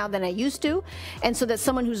faster now than I used to. And so that's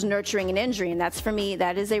someone who's nurturing an injury. And that's, for me,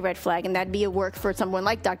 that is a red flag. And that'd be a work for someone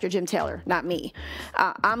like Dr. Jim Taylor, not me.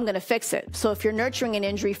 I'm going to fix it. So if you're nurturing an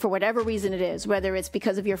injury for whatever reason it is, whether it's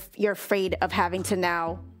because of you're afraid of having to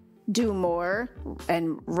now do more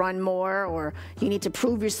and run more, or you need to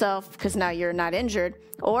prove yourself because now you're not injured,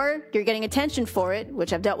 or you're getting attention for it,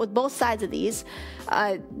 which I've dealt with both sides of these,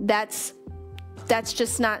 that's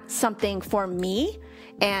just not something for me,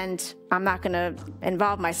 and I'm not going to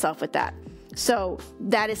involve myself with that. So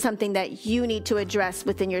that is something that you need to address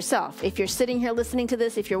within yourself. If you're sitting here listening to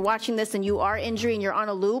this, if you're watching this and you are injured and you're on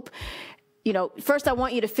a loop, first I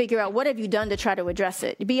want you to figure out, what have you done to try to address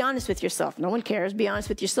it? Be honest with yourself. No one cares. Be honest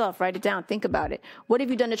with yourself. Write it down. Think about it. What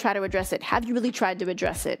have you done to try to address it? Have you really tried to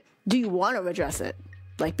address it? Do you want to address it?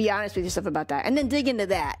 Be honest with yourself about that. And then dig into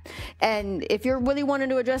that. And if you're really wanting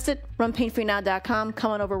to address it, runpainfreenow.com.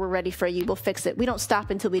 Come on over. We're ready for you. We'll fix it. We don't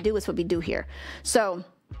stop until we do. It's what we do here. So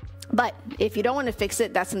But if you don't want to fix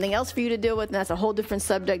it, that's something else for you to deal with, and that's a whole different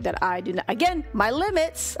subject that I do not. Again, my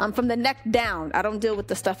limits, I'm from the neck down. I don't deal with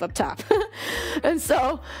the stuff up top. And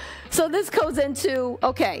so this goes into,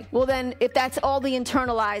 okay, well then, if that's all the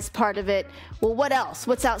internalized part of it, well, what else?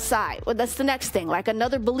 What's outside? Well, that's the next thing, like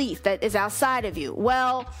another belief that is outside of you.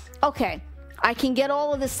 Well, okay, I can get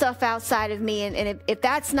all of this stuff outside of me, and if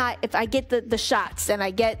that's not, if I get the shots, and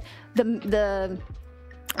I get the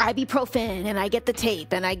ibuprofen, and I get the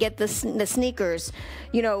tape, and I get the sneakers,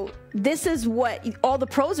 this is what all the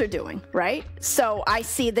pros are doing, right? So I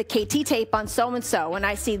see the KT tape on so-and-so, and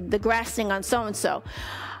I see the grassing on so-and-so.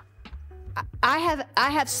 I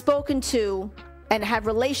have spoken to and have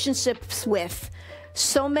relationships with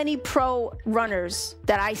so many pro runners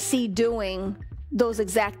that I see doing those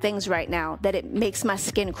exact things right now that it makes my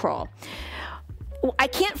skin crawl. I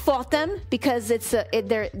can't fault them because it's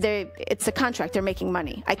a contract. They're making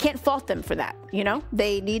money. I can't fault them for that.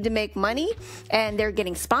 They need to make money, and they're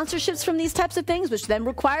getting sponsorships from these types of things, which then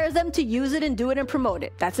requires them to use it and do it and promote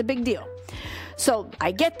it. That's a big deal. So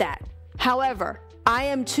I get that. However, I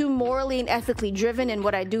am too morally and ethically driven in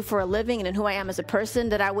what I do for a living and in who I am as a person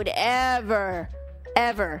that I would ever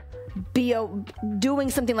be doing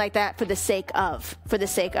something like that for the sake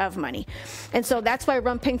of money. And so that's why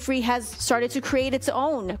RunPainFree has started to create its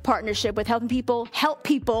own partnership with helping people help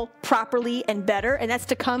people properly and better, and that's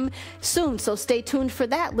to come soon. So stay tuned for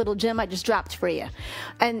that little gem I just dropped for you.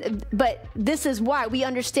 But this is why we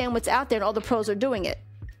understand what's out there, and all the pros are doing it.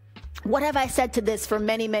 What have I said to this for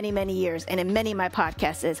many, many, many years, and in many of my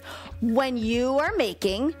podcasts, is when you are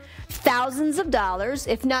making thousands of dollars,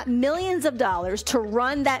 if not millions of dollars, to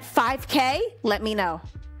run that 5K, let me know.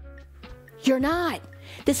 You're not.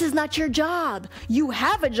 This is not your job. You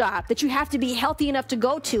have a job that you have to be healthy enough to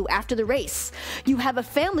go to after the race. You have a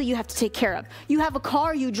family you have to take care of. You have a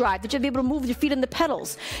car you drive that you'll be able to move your feet on the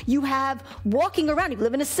pedals. You have walking around. You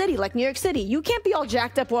live in a city like New York City. You can't be all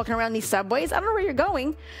jacked up walking around these subways. I don't know where you're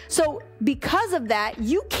going. So because of that,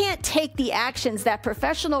 you can't take the actions that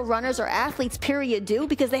professional runners or athletes, period, do,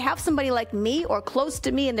 because they have somebody like me or close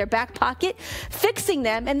to me in their back pocket fixing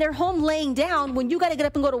them, and they're home laying down when you got to get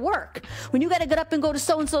up and go to work, when you got to get up and go to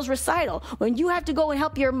so-and-so's recital, when you have to go and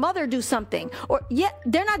help your mother do something. Or yet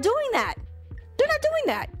they're not doing that. They're not doing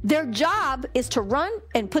that. Their job is to run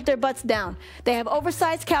and put their butts down. They have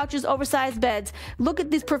oversized couches, oversized beds. Look at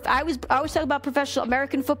this. I always talk about professional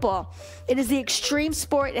American football. It is the extreme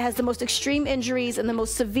sport. It has the most extreme injuries and the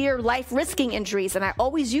most severe life-risking injuries. And I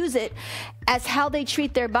always use it as how they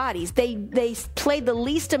treat their bodies. They play the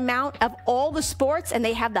least amount of all the sports, and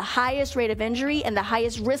they have the highest rate of injury and the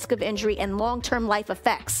highest risk of injury and long-term life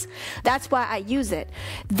effects. That's why I use it.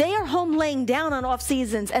 They are home laying down on off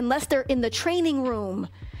seasons unless they're in the training room,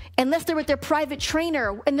 unless they're with their private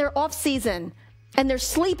trainer in their off season, and they're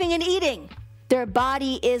sleeping and eating. Their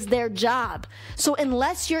body is their job. So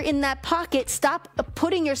unless you're in that pocket, stop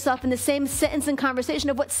putting yourself in the same sentence and conversation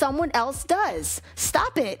of what someone else does.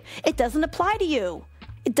 Stop it. It doesn't apply to you.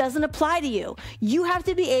 It doesn't apply to you. You have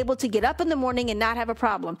to be able to get up in the morning and not have a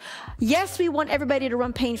problem. Yes, we want everybody to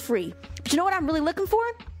run pain-free. But you know what I'm really looking for?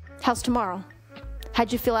 How's tomorrow?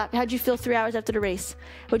 How'd you feel 3 hours after the race?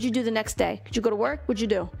 What'd you do the next day? Did you go to work? What'd you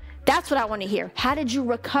do? That's what I want to hear. How did you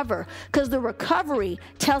recover? Because the recovery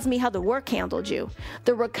tells me how the work handled you.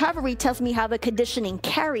 The recovery tells me how the conditioning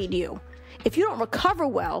carried you. If you don't recover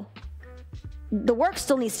well, the work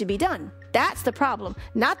still needs to be done. That's the problem,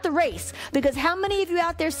 not the race. Because how many of you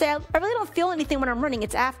out there say, I really don't feel anything when I'm running,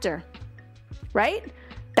 it's after, right?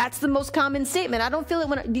 That's the most common statement. I don't feel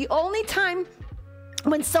it the only time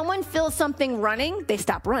when someone feels something running, they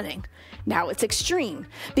stop running. Now it's extreme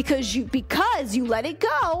because you let it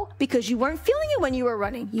go because you weren't feeling it when you were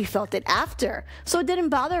running. You felt it after. So it didn't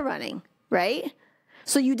bother running, right?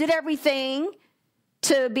 So you did everything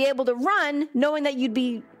to be able to run knowing that you'd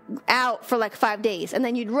be out for like 5 days, and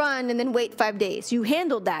then you'd run and then wait 5 days. You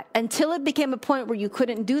handled that until it became a point where you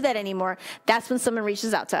couldn't do that anymore. That's when someone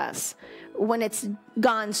reaches out to us, when it's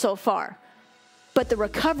gone so far. But the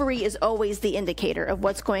recovery is always the indicator of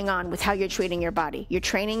what's going on with how you're treating your body. Your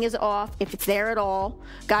training is off, if it's there at all.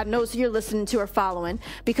 God knows who you're listening to or following,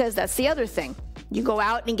 because that's the other thing. You go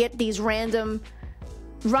out and get these random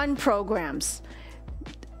run programs.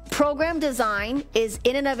 Program design is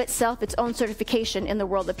in and of itself its own certification in the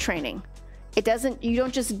world of training. You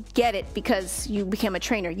don't just get it because you became a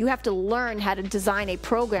trainer. You have to learn how to design a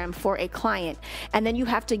program for a client. And then you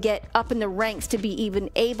have to get up in the ranks to be even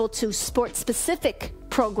able to sport-specific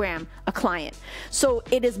program a client. So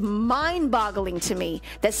it is mind-boggling to me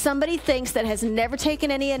that somebody thinks that has never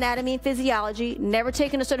taken any anatomy and physiology, never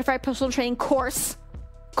taken a certified personal training course,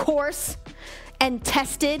 and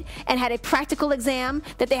tested and had a practical exam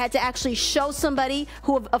that they had to actually show somebody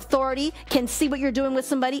who of authority can see what you're doing with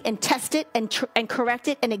somebody and test it and correct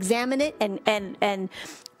it and examine it and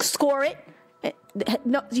score it.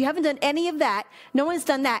 No, you haven't done any of that. No one's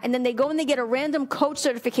done that. And then they go and they get a random coach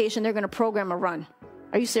certification. They're going to program a run.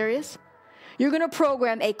 Are you serious? You're going to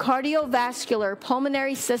program a cardiovascular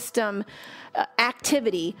pulmonary system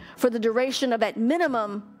activity for the duration of at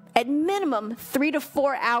minimum 3 to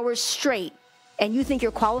 4 hours straight. And you think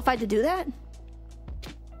you're qualified to do that?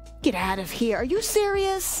 Get out of here. Are you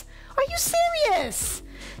serious? Are you serious?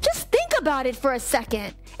 Just think about it for a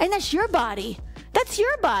second. And that's your body. That's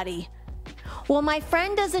your body. Well, my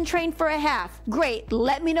friend doesn't train for a half. Great.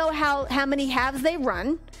 Let me know how many halves they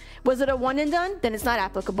run. Was it a one and done? Then it's not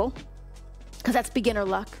applicable. Because that's beginner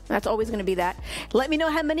luck. That's always going to be that. Let me know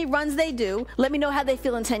how many runs they do. Let me know how they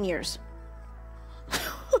feel in 10 years.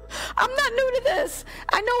 I'm not new to this.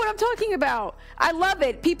 I know what I'm talking about. I love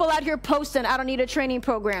it. People out here posting, I don't need a training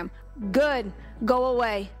program. Good. Go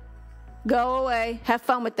away. Go away. Have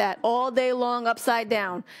fun with that. All day long, upside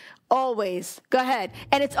down. Always. Go ahead.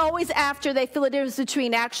 And it's always after they feel a difference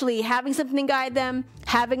between actually having something guide them,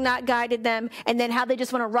 having not guided them, and then how they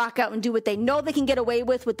just want to rock out and do what they know they can get away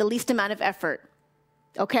with the least amount of effort.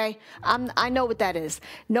 Okay? I know what that is.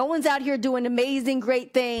 No one's out here doing amazing,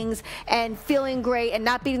 great things and feeling great and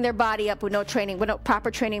not beating their body up with no training, with no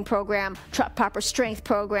proper training program, proper strength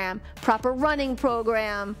program, proper running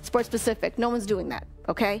program, sports specific. No one's doing that.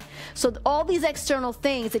 Okay? So all these external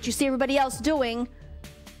things that you see everybody else doing,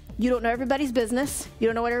 you don't know everybody's business. You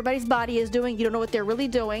don't know what everybody's body is doing. You don't know what they're really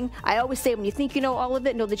doing. I always say, when you think you know all of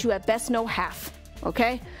it, know that you at best know half.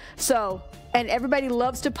 Okay? So, and everybody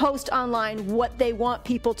loves to post online what they want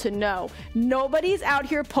people to know. Nobody's out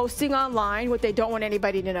here posting online what they don't want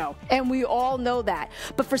anybody to know. And we all know that.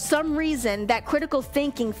 But for some reason, that critical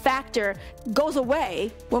thinking factor goes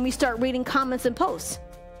away when we start reading comments and posts.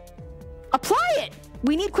 Apply it.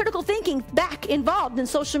 We need critical thinking back involved in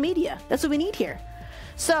social media. That's what we need here.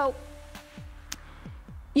 So,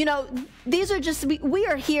 you know, these are just, we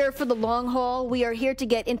are here for the long haul. We are here to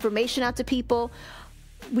get information out to people.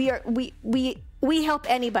 We help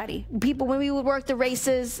anybody. People, when we would work the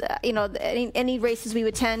races, you know, any races we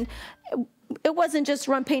would attend, it wasn't just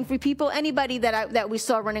Run Pain Free people. Anybody that we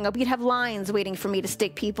saw running up, we'd have lines waiting for me to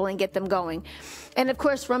stick people and get them going. And of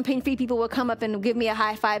course, Run Pain Free people would come up and give me a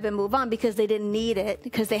high five and move on because they didn't need it,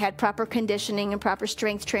 because they had proper conditioning and proper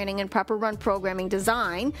strength training and proper run programming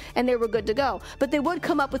design, and they were good to go. But they would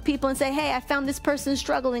come up with people and say, hey, I found this person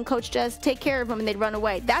struggling, Coach Jess, take care of them, and they'd run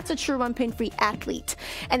away. That's a true Run Pain Free athlete,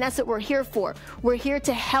 and that's what we're here for. We're here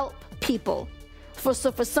to help people.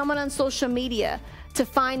 So for someone on social media to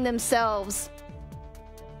find themselves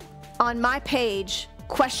on my page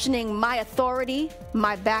questioning my authority,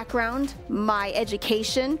 my background, my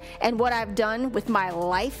education, and what I've done with my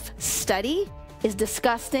life study is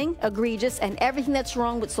disgusting, egregious, and everything that's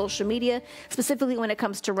wrong with social media, specifically when it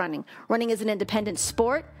comes to running. Running is an independent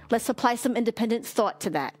sport. Let's apply some independent thought to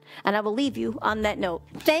that. And I will leave you on that note.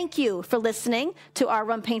 Thank you for listening to our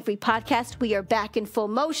Run Pain Free podcast. We are back in full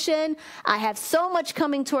motion. I have so much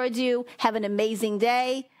coming towards you. Have an amazing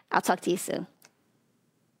day. I'll talk to you soon.